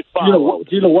to be followed.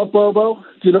 Do you know what, Bobo?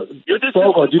 Do you know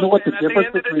what the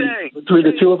difference between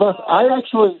the two of us? I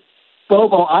actually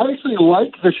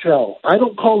like the show. I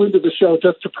don't call into the show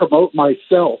just to promote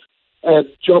myself and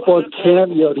jump on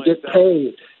Cameo to get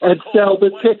paid and sell the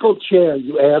tickle chair,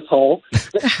 you asshole.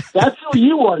 That's who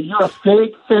you are. You're a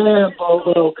fake fan,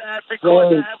 Bobo.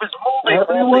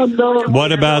 Everyone knows.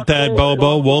 What about that,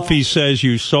 Bobo? Wolfie says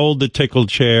you sold the tickle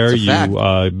chair.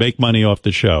 You make money off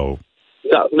the show.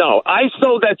 No, I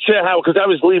sold that chair, Howard, because I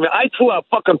was leaving. I threw out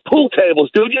fucking pool tables,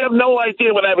 dude. You have no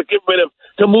idea what I would get rid of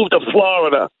to move to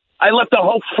Florida. I left the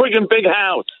whole friggin' big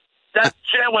house. That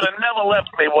chair would have never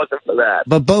left me wasn't for that.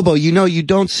 But Bobo, you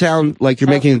don't sound like you're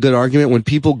making a good argument when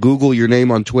people Google your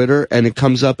name on Twitter and it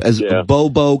comes up as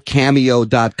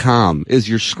bobocameo.com is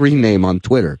your screen name on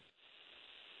Twitter.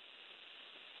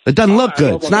 It doesn't look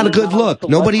good. It's not a good look.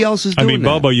 Nobody else is doing that.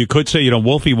 Bobo, you could say,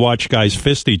 Wolfie watched guys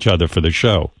fist each other for the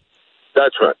show.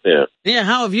 That's right, yeah. Yeah,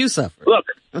 how have you suffered? Look,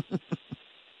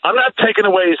 I'm not taking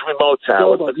away his remotes,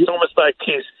 Howard, but it's almost like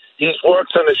he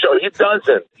works on the show. He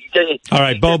doesn't. All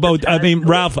right, Bobo.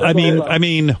 Ralph.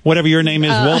 Whatever your name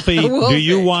is, Wolfie. Do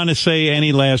you want to say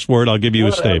any last word? I'll give you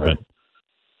a statement.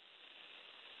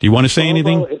 Do you want to say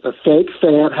anything? Bobo is a fake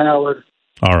fan, Howard.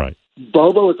 All right.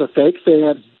 Bobo is a fake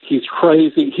fan. He's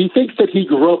crazy. He thinks that he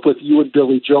grew up with you and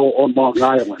Billy Joel on Long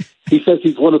Island. He says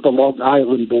he's one of the Long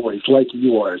Island boys like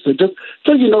you are. So just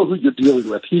so you know who you're dealing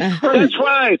with. He's crazy. That's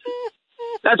right.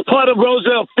 That's part of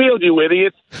Roosevelt Field, you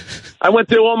idiot. I went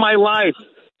there all my life.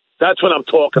 That's what I'm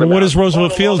talking about. What does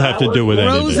Roosevelt Field have to do with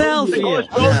anything? Roosevelt Field.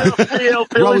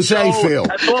 Rose Field.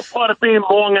 That's all part of being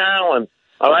Long Island.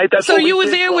 All right. That's so you were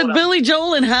there with Billy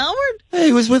Joel and Howard? Hey,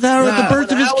 he was with Howard at the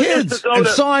birth of his kids. And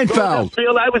Seinfeld.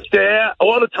 Field, I was there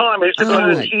all the time. I used to go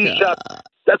to the cheese shop.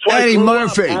 That's why Eddie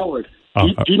Murphy. Howard. Do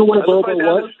you know where Bobo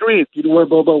was? Do you know where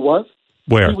Bobo was?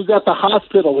 Where? He was at the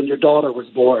hospital when your daughter was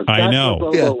born. I know.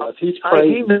 That's where Bobo was. He's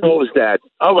crazy. He knows that.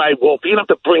 All right, Wolf, you don't have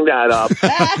to bring that up.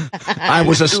 I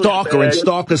was a stalker in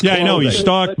Stalker's I know. He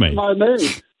stalked me. My name.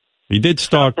 He did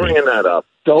stalk me. Bringing that up.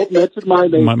 Don't mention my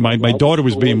name. My daughter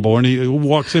was being born. He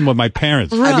walks in with my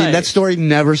parents. Right. I mean, that story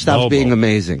never stops being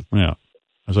amazing. Yeah. I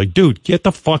was like, dude, get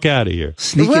the fuck out of here.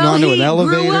 Sneaking onto an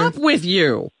elevator. He grew up with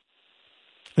you.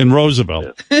 In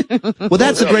Roosevelt. Well,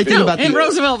 that's the great thing about in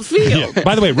Roosevelt Field. Yeah.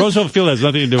 By the way, Roosevelt Field has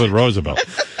nothing to do with Roosevelt.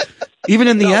 Even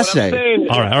in the essay.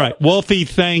 All right. Wolfie,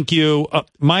 thank you.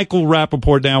 Michael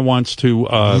Rappaport now wants to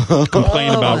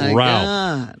complain about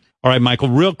Ralph. God. All right, Michael,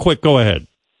 real quick, go ahead.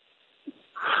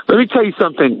 Let me tell you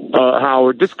something,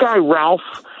 Howard. This guy Ralph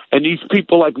and these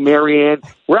people like Marianne.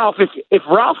 Ralph, if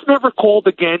Ralph never called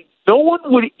again, no one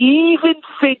would even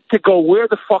think to go, where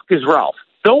the fuck is Ralph?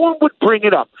 No one would bring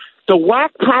it up. The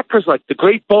whack packers like the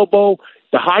great Bobo,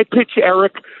 the high pitch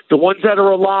Eric, the ones that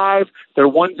are alive, the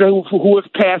ones who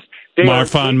have passed, they are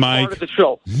part of the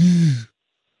show.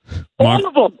 All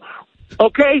of them.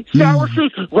 Okay, Sour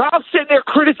Shoes. Ralph's sitting there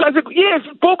criticizing. Yes,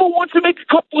 Bobo wants to make a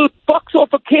couple of bucks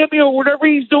off a Cameo or whatever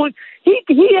he's doing. He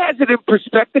has it in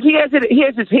perspective. He has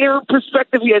his hair in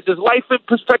perspective. He has his life in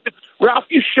perspective. Ralph,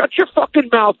 you shut your fucking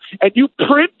mouth and you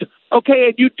print, okay,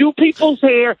 and you do people's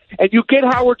hair and you get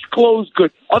Howard's clothes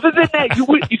good. Other than that,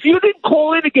 if you didn't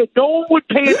call in again, no one would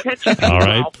pay attention to you. All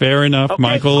right, fair enough. Okay?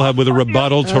 Michael, with a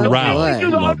rebuttal to Ralph.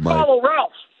 Unfollow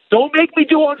Ralph. Don't make me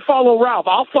do unfollow Ralph.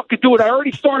 I'll fucking do it. I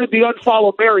already started the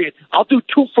unfollow Marion. I'll do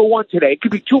 2 for 1 today. It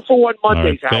could be 2 for 1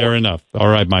 Mondays. All right, fair enough. All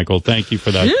right, Michael. Thank you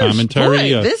for that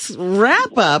commentary. Boy, this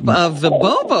wrap up of the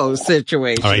Bobo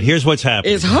situation. All right, here's what's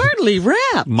happening. It's hardly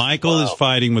wrapped. Michael is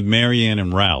fighting with Marianne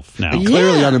and Ralph now.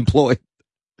 Clearly unemployed.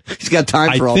 He's got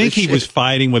time for all this I think he was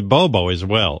fighting with Bobo as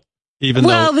well.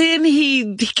 Then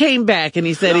he came back and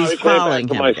he said he's following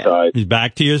him. My side. He's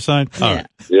back to your side? Yeah.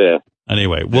 Yeah.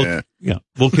 Anyway,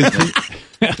 we'll continue.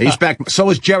 He's back. So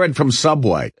is Jared from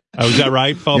Subway. Oh, is that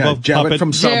right, Bobo? Yeah, Jared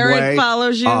from Subway. Jared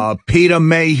follows you. Peter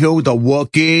Mayhew, the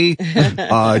Wookiee.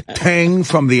 Tang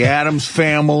from the Addams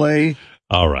Family.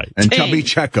 All right. And Chubby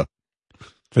Checker.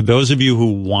 For those of you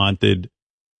who wanted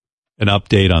an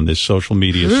update on this social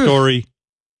media story,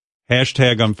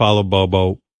 hashtag unfollow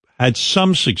Bobo had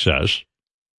some success,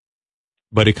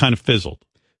 but it kind of fizzled.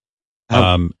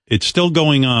 It's still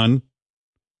going on.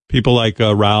 People like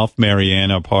Ralph,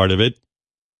 Marianne are part of it.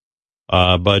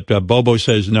 But Bobo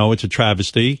says, no, it's a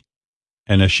travesty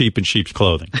and a sheep in sheep's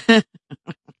clothing.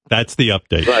 That's the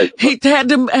update. Right. He had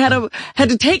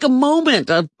to take a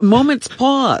moment's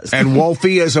pause. And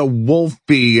Wolfie is a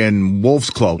wolfie in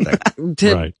wolf's clothing.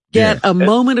 to get a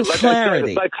moment of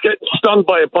clarity. It's like getting stung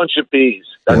by a bunch of bees.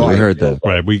 We heard that.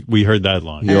 Right, we heard that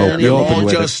line. You all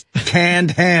just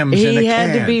canned hams in a can. He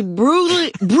had to be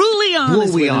brutally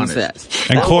honest with himself.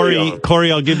 And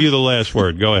Corey, I'll give you the last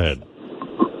word. Go ahead.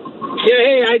 Yeah,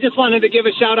 hey, I just wanted to give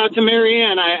a shout out to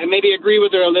Marianne. I maybe agree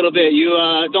with her a little bit. You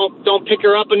don't pick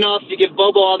her up enough. You give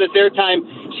Bobo all this airtime.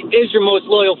 She is your most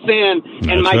loyal fan,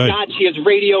 and my God, she is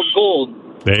radio gold.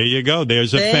 There you go.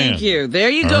 There's a fan. Thank you. There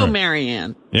you go,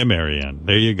 Marianne. Yeah, Marianne.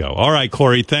 There you go. All right,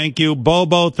 Corey, thank you.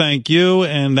 Bobo, thank you.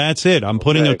 And that's it. I'm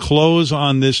putting a close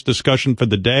on this discussion for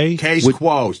the day. Case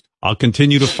closed. I'll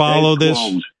continue to follow this.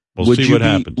 We'll see what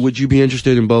happens. Would you be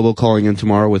interested in Bobo calling in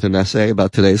tomorrow with an essay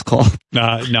about today's call?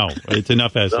 No, it's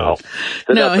enough essays.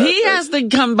 No, he has to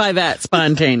come by that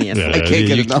spontaneously. I can't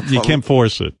get enough. You can't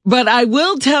force it. But I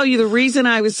will tell you the reason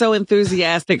I was so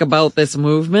enthusiastic about this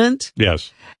movement.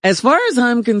 Yes. As far as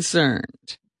I'm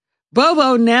concerned,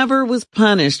 Bobo never was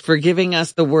punished for giving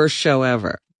us the worst show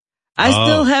ever. I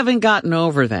still haven't gotten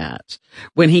over that.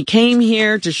 When he came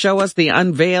here to show us the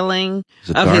unveiling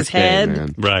of his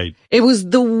head, right? It was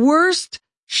the worst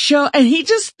show, and he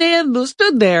just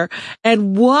stood there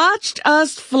and watched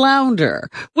us flounder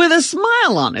with a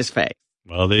smile on his face.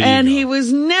 Well, he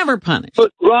was never punished.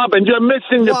 But Robin, you're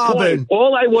missing the point.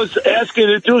 All I was asking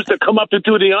you to do is to come up to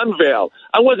do the unveil.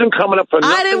 I wasn't coming up for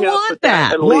nothing. I didn't want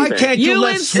that. Why can't you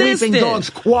let sleeping dogs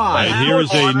quiet? Right, here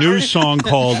is a new song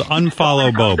called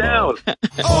 "Unfollow Bobo."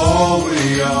 All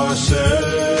we are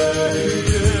saying,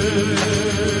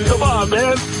 come on,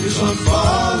 man, is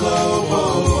unfollow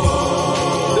Bobo.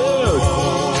 Dude,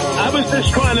 I was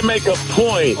just trying to make a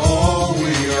point. All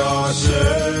we are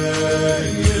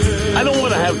saying. I don't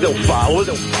want to have no followers.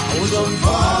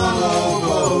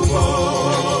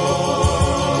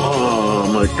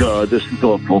 Oh, my God, this is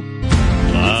awful.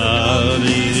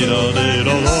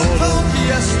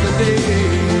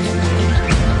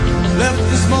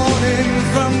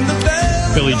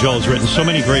 Billy Joel's written so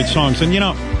many great songs, and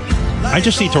I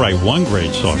just need to write one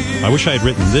great song. I wish I had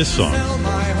written this song.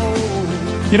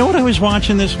 You know what I was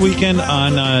watching this weekend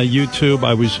on YouTube?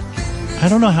 I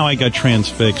don't know how I got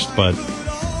transfixed, but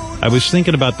I was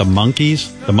thinking about the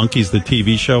Monkees, the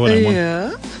TV show. And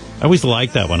I always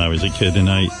liked that when I was a kid. And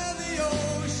I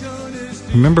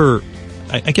remember,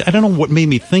 I don't know what made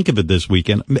me think of it this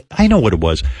weekend. I know what it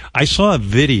was. I saw a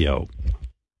video.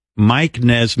 Mike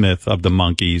Nesmith of the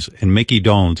Monkees and Mickey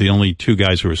Dolenz, the only two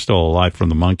guys who are still alive from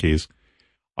the Monkees,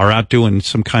 are out doing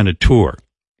some kind of tour,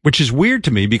 which is weird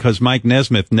to me because Mike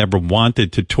Nesmith never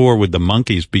wanted to tour with the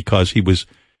Monkees because he was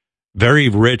very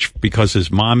rich because his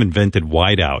mom invented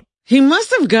whiteout. He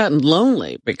must have gotten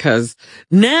lonely because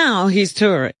now he's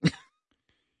touring.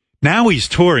 Now he's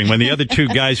touring when the other two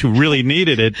guys who really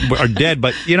needed it are dead.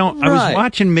 But, I was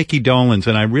watching Mickey Dolenz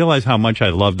and I realized how much I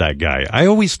love that guy. I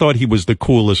always thought he was the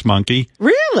coolest monkey.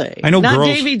 Really? I know Not girls,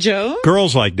 Davy Jones?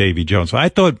 Girls like Davy Jones. I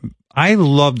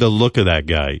loved the look of that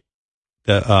guy.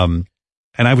 And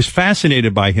I was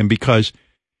fascinated by him because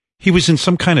he was in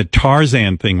some kind of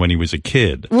Tarzan thing when he was a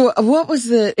kid. What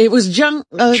was it was Jungle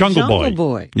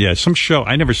Boy. Yeah, some show.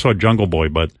 I never saw Jungle Boy,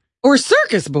 or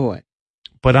Circus Boy.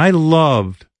 But I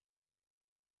loved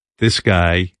this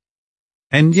guy.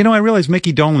 And, I realized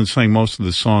Mickey Dolenz sang most of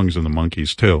the songs in the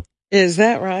Monkees, too. Is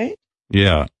that right?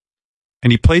 Yeah.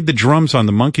 And he played the drums on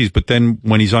the Monkees, but then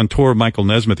when he's on tour with Michael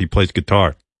Nesmith, he plays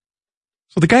guitar.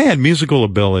 So the guy had musical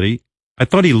ability. I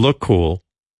thought he looked cool.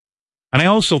 And I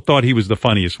also thought he was the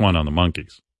funniest one on the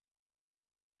Monkees.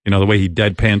 You know, the way he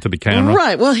deadpanned to the camera.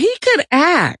 Right. Well, he could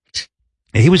act.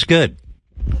 He was good.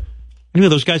 Anyway,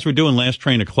 those guys were doing Last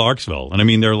Train to Clarksville. And I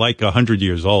mean, they're like 100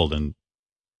 years old. And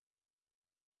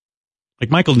like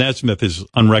Michael Nesmith is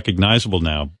unrecognizable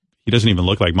now. He doesn't even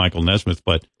look like Michael Nesmith,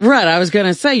 but. Right. I was going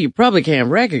to say, you probably can't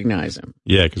recognize him.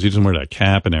 Yeah, because he doesn't wear that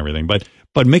cap and everything. But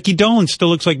Mickey Dolenz still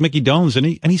looks like Mickey Dolenz.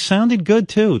 And he sounded good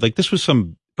too. Like this was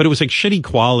but it was like shitty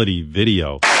quality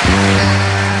video.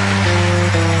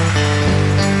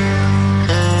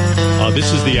 Oh,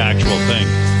 this is the actual thing.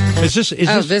 Is this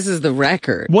this is the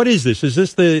record. What is this? Is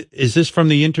this from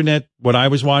the internet, what I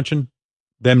was watching?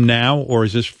 Them now, or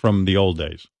is this from the old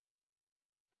days?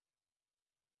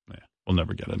 Yeah, we'll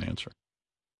never get an answer.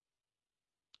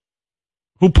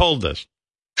 Who pulled this?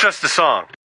 Just the song.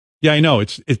 Yeah, I know.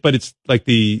 But it's like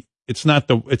it's not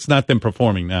them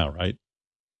performing now, right?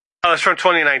 Oh, it's from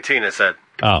 2019, it said.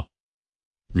 Oh.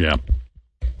 Yeah.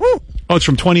 Oh, it's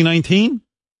from 2019?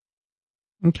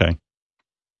 Okay.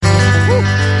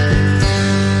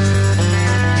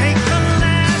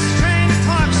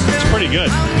 It's pretty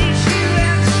good.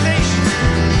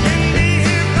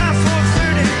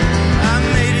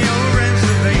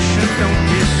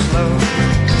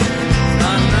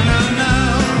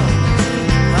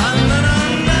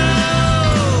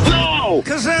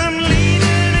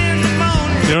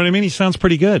 You know what I mean? He sounds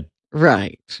pretty good.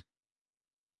 Right.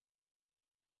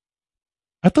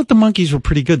 I thought the Monkees were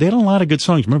pretty good. They had a lot of good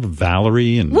songs. Remember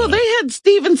Valerie and... Well, they had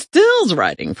Stephen Stills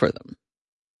writing for them.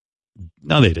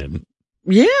 No, they didn't.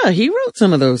 Yeah, he wrote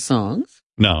some of those songs.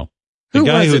 No. The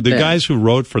guys who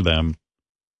wrote for them,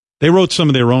 they wrote some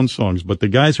of their own songs, but the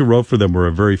guys who wrote for them were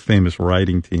a very famous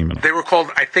writing team. I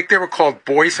think they were called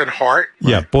Boyce and Hart.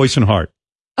 Yeah, Boyce and Hart.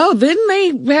 Oh, didn't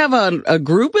they have a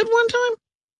group at one time?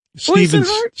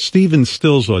 Stephen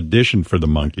Stills auditioned for the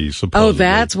Monkees, supposedly. Oh,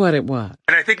 that's what it was.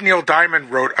 And I think Neil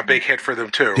Diamond wrote a big hit for them,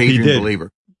 too. Daydream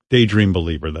Believer. Daydream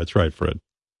Believer, that's right, Fred.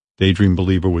 Daydream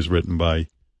Believer was written by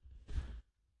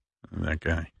that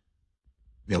guy.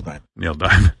 Neil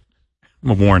Diamond.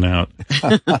 I'm worn out.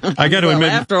 I got to admit.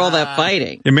 After all that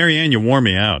fighting. Yeah, Marianne, you wore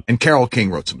me out. And Carole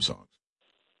King wrote some songs.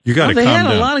 You got to calm down. They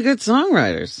had a lot of good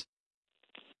songwriters.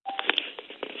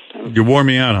 You wore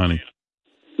me out, honey.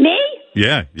 Me?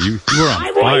 Yeah, you were on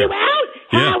I fire. wore you out?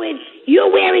 Yeah. Howard,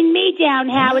 you're wearing me down,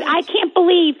 Howard. I can't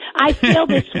believe I feel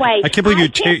this way. I can't believe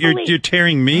you're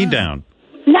tearing me down.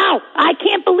 No, I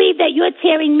can't believe that you're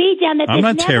tearing me down. That I'm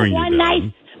not there's tearing never you one down.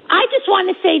 nice. I just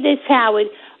want to say this, Howard.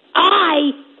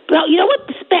 You know what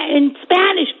in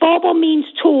Spanish, bobo means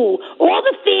tool. All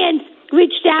the fans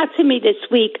reached out to me this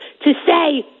week to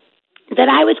say that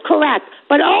I was correct.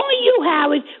 But only you,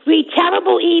 Howard, read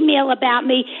terrible email about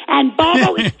me, and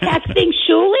Bobo is texting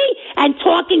Shuli and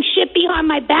talking shit behind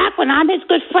my back when I'm his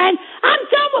good friend. I'm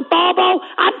done with Bobo.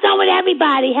 I'm done with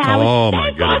everybody, Howard. Oh,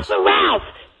 my goodness. Thank God for Ralph.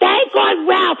 Thank God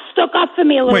Ralph stuck up for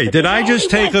me a little bit. Wait, did I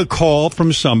just take a call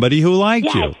from somebody who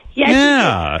liked you? Yes,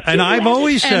 yeah, and I've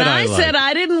always said I said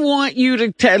I didn't want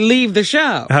you to leave the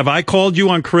show. Have I called you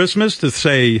on Christmas to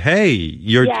say, hey,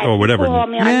 you're, or whatever?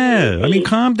 Yeah, I mean,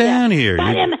 calm down here.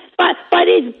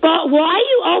 But why are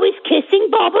you always kissing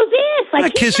Bobo's ass? I'm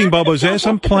not kissing Bobo's ass.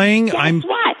 I'm playing. Guess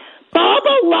what?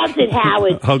 Bobo loves it,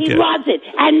 Howard. Okay. He loves it.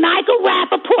 And Michael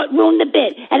Rappaport ruined the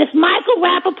bit. And if Michael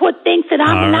Rappaport thinks that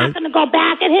I'm not going to go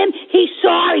back at him, he's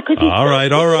sorry. Cause he's all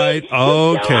right.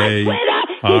 Okay.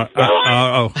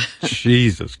 Oh,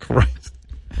 Jesus Christ.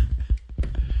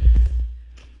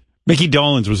 Mickey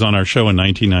Dolenz was on our show in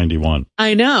 1991.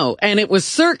 I know. And it was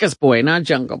Circus Boy, not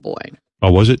Jungle Boy.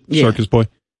 Oh, was it? Yeah. Circus Boy?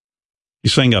 He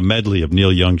sang a medley of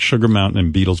Neil Young's Sugar Mountain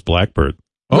and Beatles' Blackbird.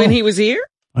 Oh, when he was here?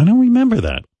 I don't remember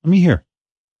that. Let me hear.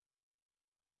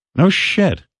 No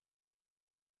shit.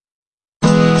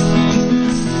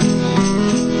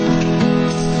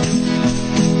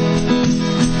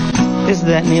 This is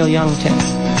that Neil Young tune,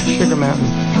 Sugar Mountain.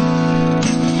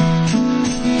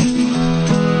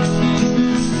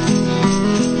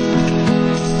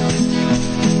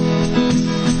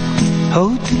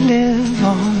 Oh, to live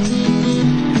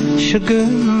on Sugar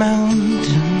Mountain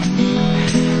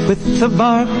with the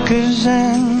barkers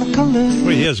and the colors.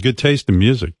 Well, he has good taste in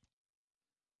music.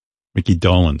 Mickey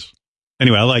Dolenz.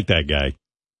 Anyway, I like that guy.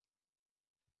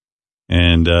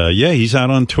 And, yeah, he's out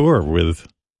on tour with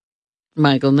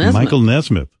Michael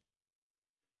Nesmith.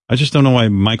 I just don't know why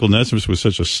Michael Nesmith was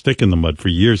such a stick in the mud. For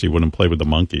years, he wouldn't play with the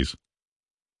Monkees.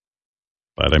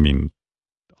 But, I mean,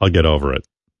 I'll get over it.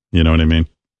 You know what I mean?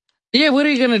 Yeah, what are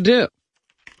you going to do?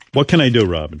 What can I do,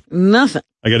 Robin? Nothing.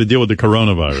 I got to deal with the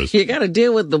coronavirus. You got to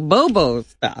deal with the Bobo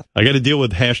stuff. I got to deal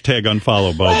with hashtag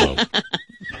unfollow Bobo.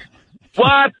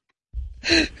 What?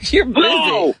 You're busy.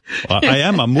 No. I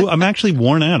am. I'm actually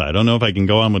worn out. I don't know if I can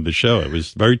go on with the show. It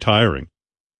was very tiring.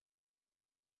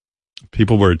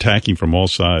 People were attacking from all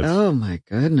sides. Oh, my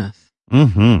goodness.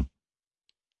 Mm-hmm.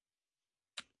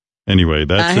 Anyway,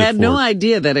 that's I had no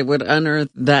idea that it would unearth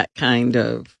that kind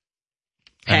of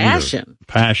passion.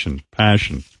 Passion.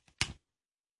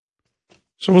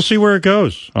 So we'll see where it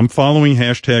goes. I'm following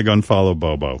hashtag unfollow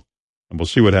Bobo, and we'll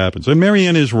see what happens. And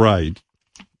Marianne is right.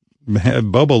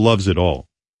 Bobo loves it all.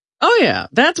 Oh, yeah.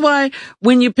 That's why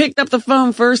when you picked up the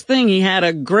phone first thing, he had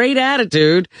a great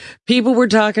attitude. People were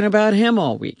talking about him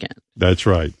all weekend. That's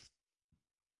right.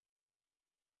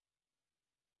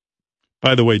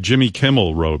 By the way, Jimmy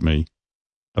Kimmel wrote me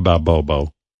about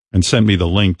Bobo and sent me the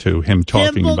link to him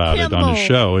talking about it on his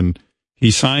show. And he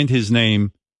signed his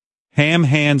name Ham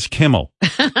Hands Kimmel,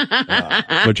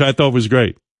 which I thought was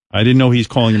great. I didn't know he's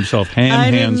calling himself Ham Hands.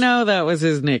 I didn't know that was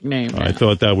his nickname. I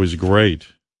thought that was great.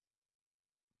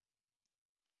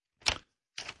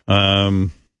 Hey,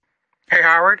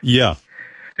 Howard? Yeah.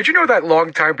 Did you know that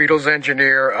longtime Beatles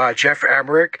engineer Jeff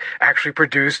Emmerich actually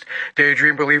produced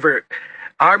Daydream Believer?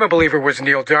 I'm a Believer was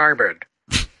Neil Diamond.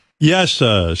 Yes,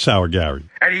 Sour Gary.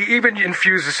 And he even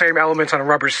infused the same elements on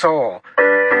Rubber Soul.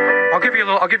 I'll give you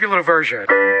a little version.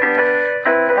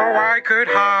 Oh, I could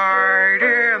hide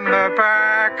in the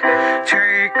back,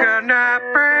 take a nap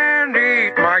and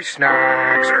eat my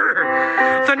snacks.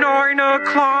 The 9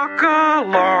 o'clock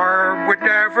alarm would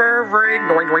never ring.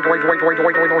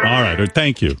 All right,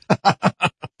 thank you.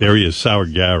 There he is, Sour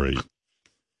Gary.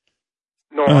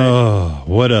 Oh,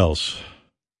 what else?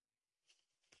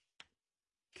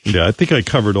 Yeah, I think I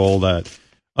covered all that.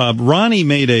 Ronnie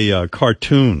made a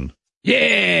cartoon.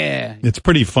 Yeah. It's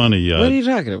pretty funny. What are you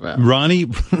talking about? Ronnie,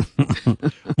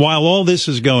 while all this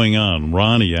is going on,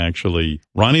 Ronnie the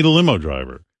limo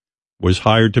driver, was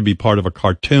hired to be part of a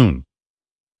cartoon.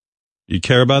 You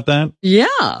care about that?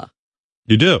 Yeah.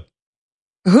 You do?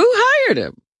 Who hired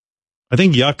him? I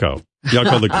think Yucko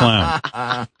the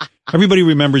clown. Everybody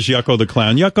remembers Yucko the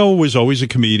clown. Yucko was always a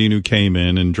comedian who came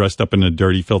in and dressed up in a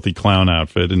dirty, filthy clown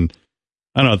outfit. And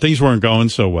I don't know, things weren't going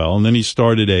so well. And then he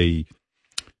started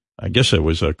I guess it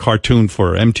was a cartoon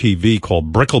for MTV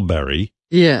called Brickleberry.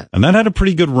 Yeah. And that had a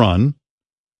pretty good run.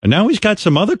 And now he's got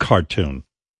some other cartoon.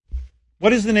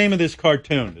 What is the name of this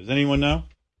cartoon? Does anyone know?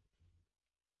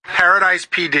 Paradise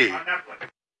PD.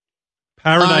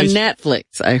 Paradise. On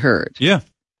Netflix, I heard. Yeah.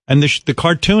 And the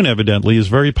cartoon evidently is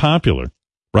very popular,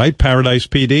 right? Paradise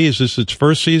PD. Is this its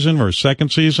first season or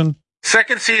second season?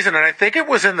 Second season, and I think it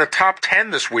was in the top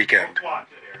 10 this weekend.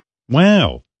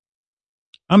 Wow.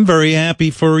 I'm very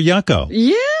happy for Yucko.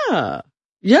 Yeah.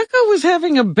 Yucko was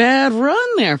having a bad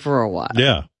run there for a while.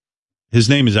 Yeah. His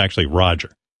name is actually Roger.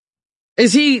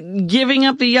 Is he giving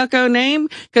up the Yucko name?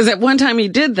 Because at one time he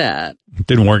did that. It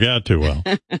didn't work out too well.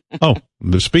 Oh,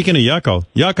 speaking of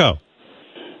Yucko.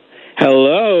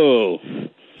 Hello.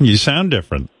 You sound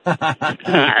different.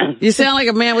 You sound like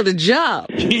a man with a job.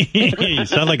 You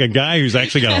sound like a guy who's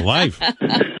actually got a life.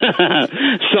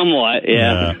 Somewhat,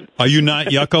 yeah. Are you not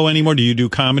Yucko anymore? Do you do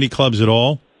comedy clubs at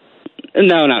all?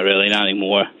 No, not really, not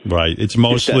anymore. Right. It's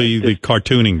mostly the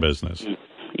cartooning business.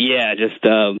 Yeah, just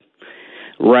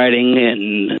writing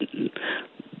and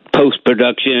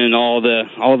post-production and all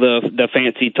the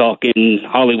fancy talking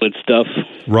Hollywood stuff.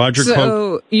 Roger.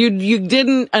 So you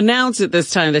didn't announce it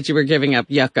this time that you were giving up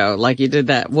Yucko like you did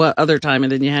that other time,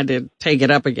 and then you had to take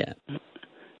it up again.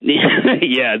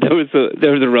 Yeah, there was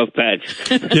a rough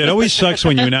patch. Yeah, it always sucks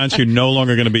when you announce you're no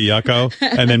longer going to be Yucko,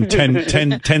 and then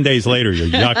 10 days later you're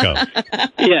Yucko.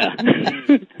 Yeah.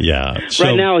 Yeah. So,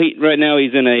 right now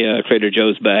he's in a Trader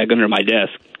Joe's bag under my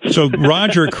desk. So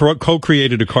Roger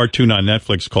co-created a cartoon on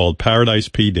Netflix called Paradise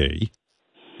PD,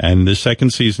 and the second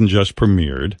season just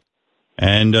premiered.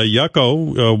 And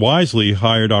Yucko wisely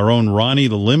hired our own Ronnie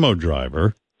the limo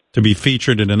driver to be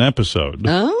featured in an episode.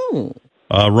 Oh.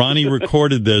 Ronnie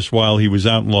recorded this while he was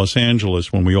out in Los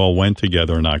Angeles when we all went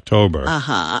together in October.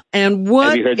 Uh-huh. And what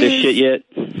Have you heard this shit yet?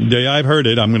 Yeah, I've heard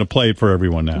it. I'm going to play it for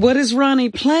everyone now. What is Ronnie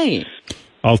playing?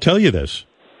 I'll tell you this.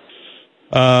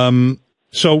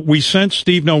 So we sent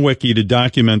Steve Nowicki to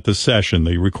document the session,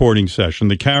 the recording session.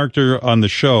 The character on the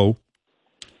show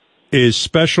is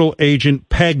Special Agent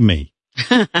Pegme.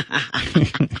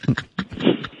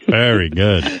 Very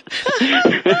good.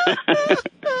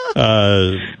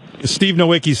 Steve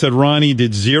Nowicki said Ronnie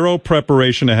did zero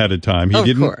preparation ahead of time. He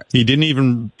didn't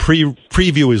even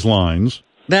preview his lines.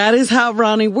 That is how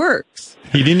Ronnie works.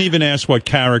 He didn't even ask what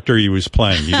character he was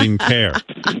playing. He didn't care.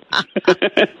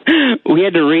 We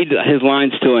had to read his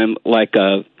lines to him like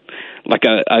a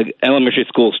elementary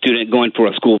school student going for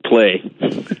a school play.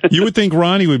 You would think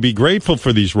Ronnie would be grateful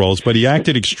for these roles, but he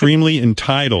acted extremely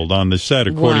entitled on the set,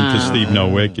 according to Steve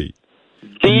Nowicki.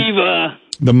 Diva!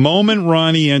 The moment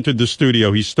Ronnie entered the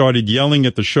studio, he started yelling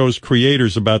at the show's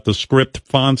creators about the script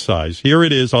font size. Here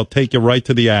it is. I'll take you right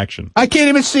to the action. I can't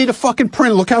even see the fucking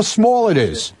print. Look how small it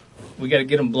is. We got to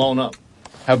get them blown up.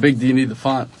 How big do you need the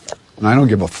font? I don't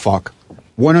give a fuck.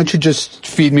 Why don't you just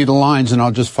feed me the lines and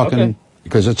I'll just fucking... Okay.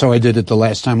 Because that's how I did it the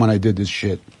last time when I did this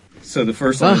shit. So the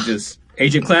first line is just,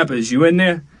 Agent Clappers, you in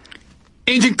there?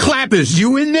 Agent Clappers,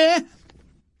 you in there?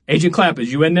 Agent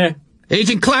Clappers, you in there?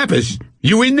 Agent Clappers,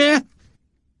 you in there?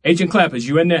 Agent Clappers,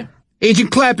 you in there? Agent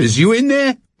Clappers, you in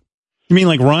there? You mean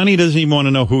like Ronnie doesn't even want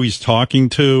to know who he's talking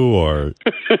to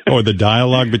or the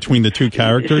dialogue between the two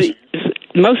characters?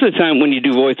 Most of the time when you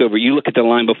do voiceover, you look at the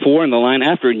line before and the line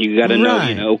after, and you got to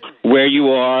know, where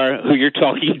you are, who you're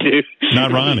talking to.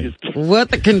 Not Ronnie.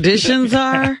 What the conditions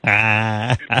are?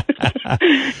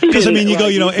 Because, I mean, you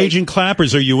go, Agent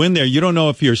Clappers, are you in there? You don't know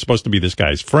if you're supposed to be this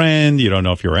guy's friend. You don't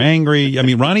know if you're angry. I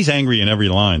mean, Ronnie's angry in every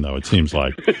line, though, it seems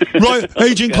like. Right,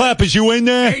 Agent Clappers, you in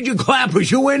there? Agent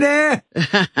Clappers, you in there?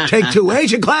 Take 2.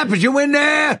 Agent Clappers, you in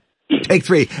there? Take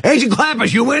 3. Agent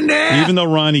Clappers, you in there? Even though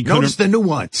Ronnie couldn't... Notice the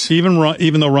nuance.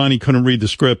 Even though Ronnie couldn't read the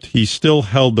script, he still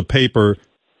held the paper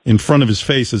in front of his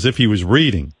face as if he was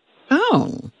reading.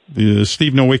 Oh.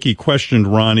 Steve Nowicki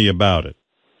questioned Ronnie about it.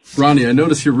 Ronnie, I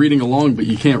notice you're reading along, but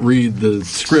you can't read the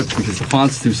script because the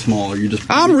font's too small.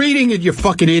 I'm reading it, you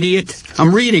fucking idiot.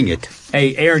 I'm reading it.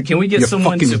 Hey, Aaron, can we get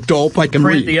someone to dope I can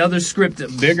print read the other script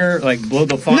bigger, like blow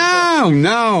the font up?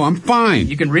 No, I'm fine.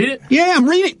 You can read it? Yeah, I'm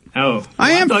reading. Oh.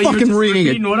 I am fucking reading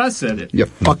it. What I said it. You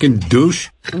fucking douche.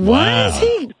 Why is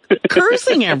he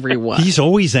cursing everyone? He's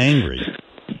always angry.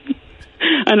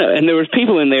 I know, and there was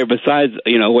people in there besides,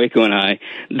 Waco and I,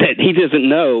 that he doesn't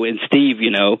know, and Steve,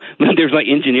 there's like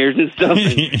engineers and stuff,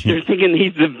 and they're thinking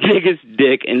he's the biggest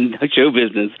dick in show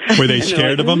business. Were they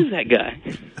scared of him? Who's that guy?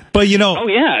 But, Oh,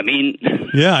 yeah, I mean...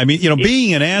 Yeah,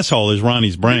 being an asshole is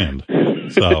Ronnie's brand,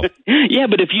 so... Yeah,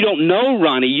 but if you don't know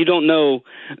Ronnie, you don't know...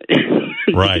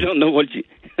 Right. You don't know what you...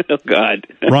 Oh, God.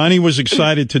 Ronnie was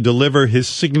excited to deliver his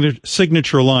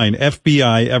signature line,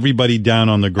 FBI, everybody down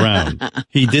on the ground.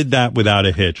 He did that without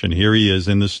a hitch, and here he is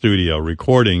in the studio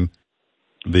recording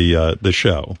the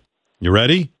show. You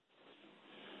ready?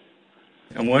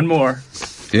 And one more.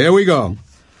 Here we go.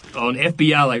 Oh, an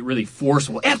FBI, like really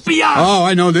forceful. FBI! Oh,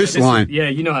 I know this line. Yeah,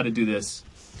 you know how to do this.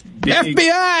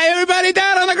 FBI, everybody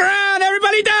down on the ground!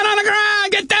 Everybody down on the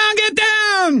ground! Get down, get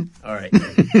down! All right.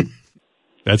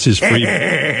 That's his free.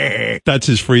 That's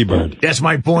his free bird. That's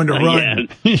my Born to Run.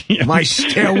 Yeah. My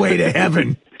stairway to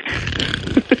heaven.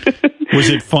 Was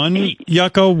it fun,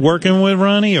 Yucko, working with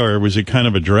Ronnie, or was it kind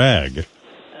of a drag?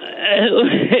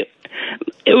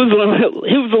 It was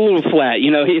a little flat,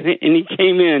 and he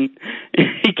came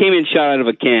in shot out of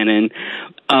a cannon.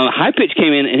 High Pitch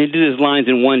came in and he did his lines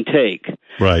in one take.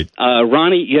 Right.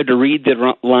 Ronnie, you had to read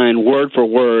the line word for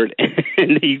word,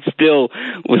 and he still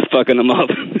was fucking him up.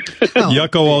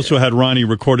 Yucko also had Ronnie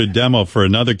record a demo for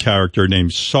another character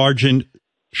named Sergeant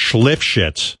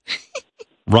Schliffshitz.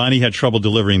 Ronnie had trouble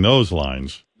delivering those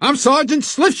lines. I'm Sergeant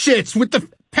Schliffshitz with the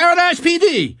Paradise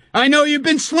PD. I know you've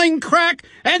been sling crack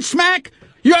and smack.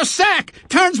 Your sack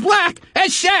turns black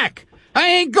as shack. I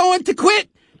ain't going to quit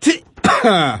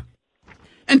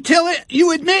until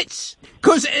you admits.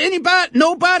 Cause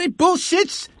nobody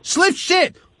bullshits, slip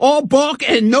shit, all bark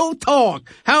and no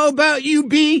talk. How about you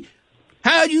be?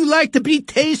 How'd you like to be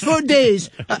tased for days?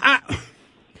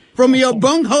 From your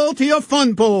bunghole to your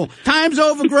fun pole. Time's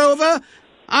over, Grover.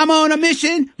 I'm on a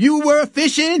mission. You were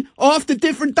fishing off the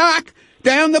different dock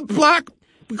down the block.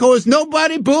 Because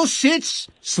nobody bullshits,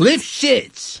 slip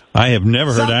shits. I have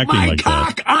never heard acting like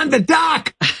that. On the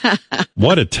dock.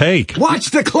 What a take.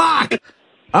 Watch the clock.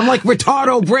 I'm like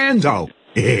Ricardo Brando.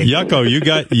 Yucko,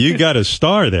 you got a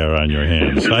star there on your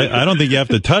hands. I don't think you have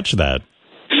to touch that.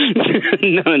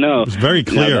 No. It's very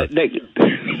clear. No,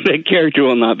 that character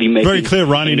will not be making... Very clear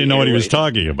Ronnie didn't know what he was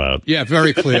talking about. Yeah,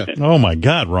 very clear. Oh, my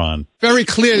God, Ron. Very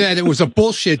clear that it was a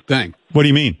bullshit thing. What do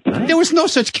you mean? There was no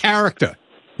such character.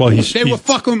 Well, they were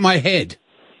fucking with my head.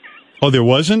 Oh, there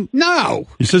wasn't? No.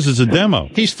 He says it's a demo.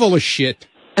 He's full of shit.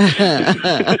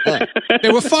 They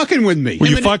were fucking with me. Were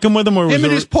you fucking with him? Or was him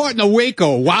and his partner,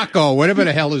 Waco, whatever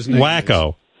the hell his name Wacko.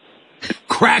 is.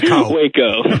 Cracko.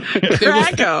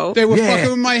 Waco. They were fucking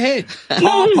with my head.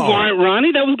 No, you weren't,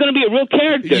 Ronnie. That was going to be a real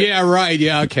character. Yeah, right.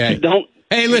 Yeah, okay. Don't.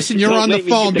 Hey, listen, you're on the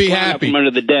phone. Be happy. From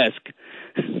under the desk.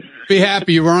 Be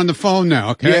happy you were on the phone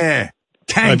now, okay? Yeah.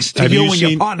 Thanks to you and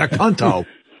your partner, Kunto.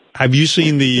 Have you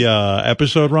seen the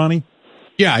episode, Ronnie?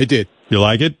 Yeah, I did. You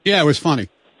like it? Yeah, it was funny.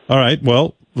 All right,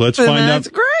 well, let's find out. That's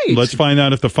great. Let's find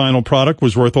out if the final product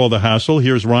was worth all the hassle.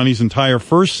 Here's Ronnie's entire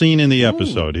first scene in the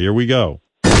episode. Here we go.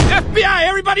 FBI,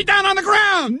 everybody down on the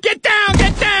ground! Get down,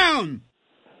 get down!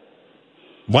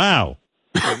 Wow.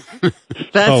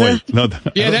 That's No,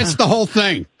 yeah, that's the whole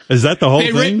thing. Is that the whole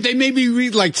thing? They made me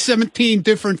read like 17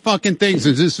 different fucking things,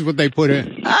 and this is what they put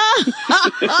in.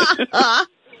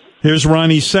 Here's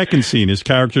Ronnie's second scene. His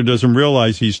character doesn't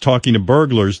realize he's talking to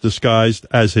burglars disguised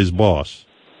as his boss.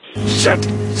 Shit!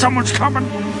 Someone's coming!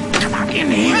 Come on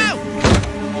in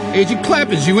here! Agent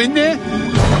Clappers, you in there?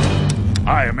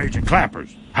 I am Agent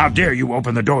Clappers. How dare you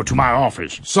open the door to my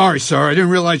office? Sorry, sir. I didn't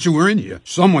realize you were in here.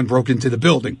 Someone broke into the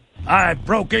building. I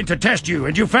broke in to test you,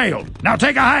 and you failed. Now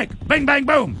take a hike. Bing, bang,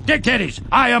 boom. Dick titties.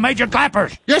 I am Agent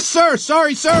Clappers. Yes, sir.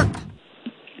 Sorry, sir.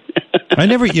 I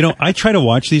never, I try to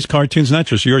watch these cartoons, not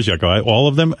just yours, Yucko. All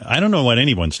of them. I don't know what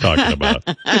anyone's talking about.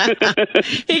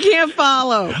 He can't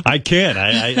follow. I can't.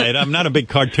 I'm not a big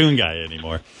cartoon guy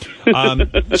anymore.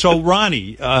 So,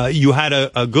 Ronnie, you had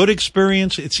a good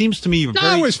experience. It seems to me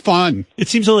it was fun. It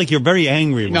seems like you're very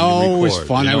angry when you record. No, it was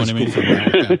fun. I was goofing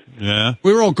around. Yeah.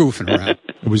 We were all goofing around.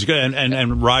 It was good.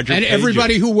 And Roger. And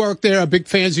everybody who worked there are big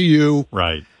fans of you.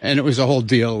 Right. And it was a whole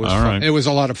deal. It was fun. Right. It was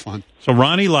a lot of fun. So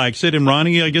Ronnie likes it, and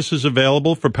Ronnie, I guess, is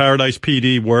available for Paradise PD work.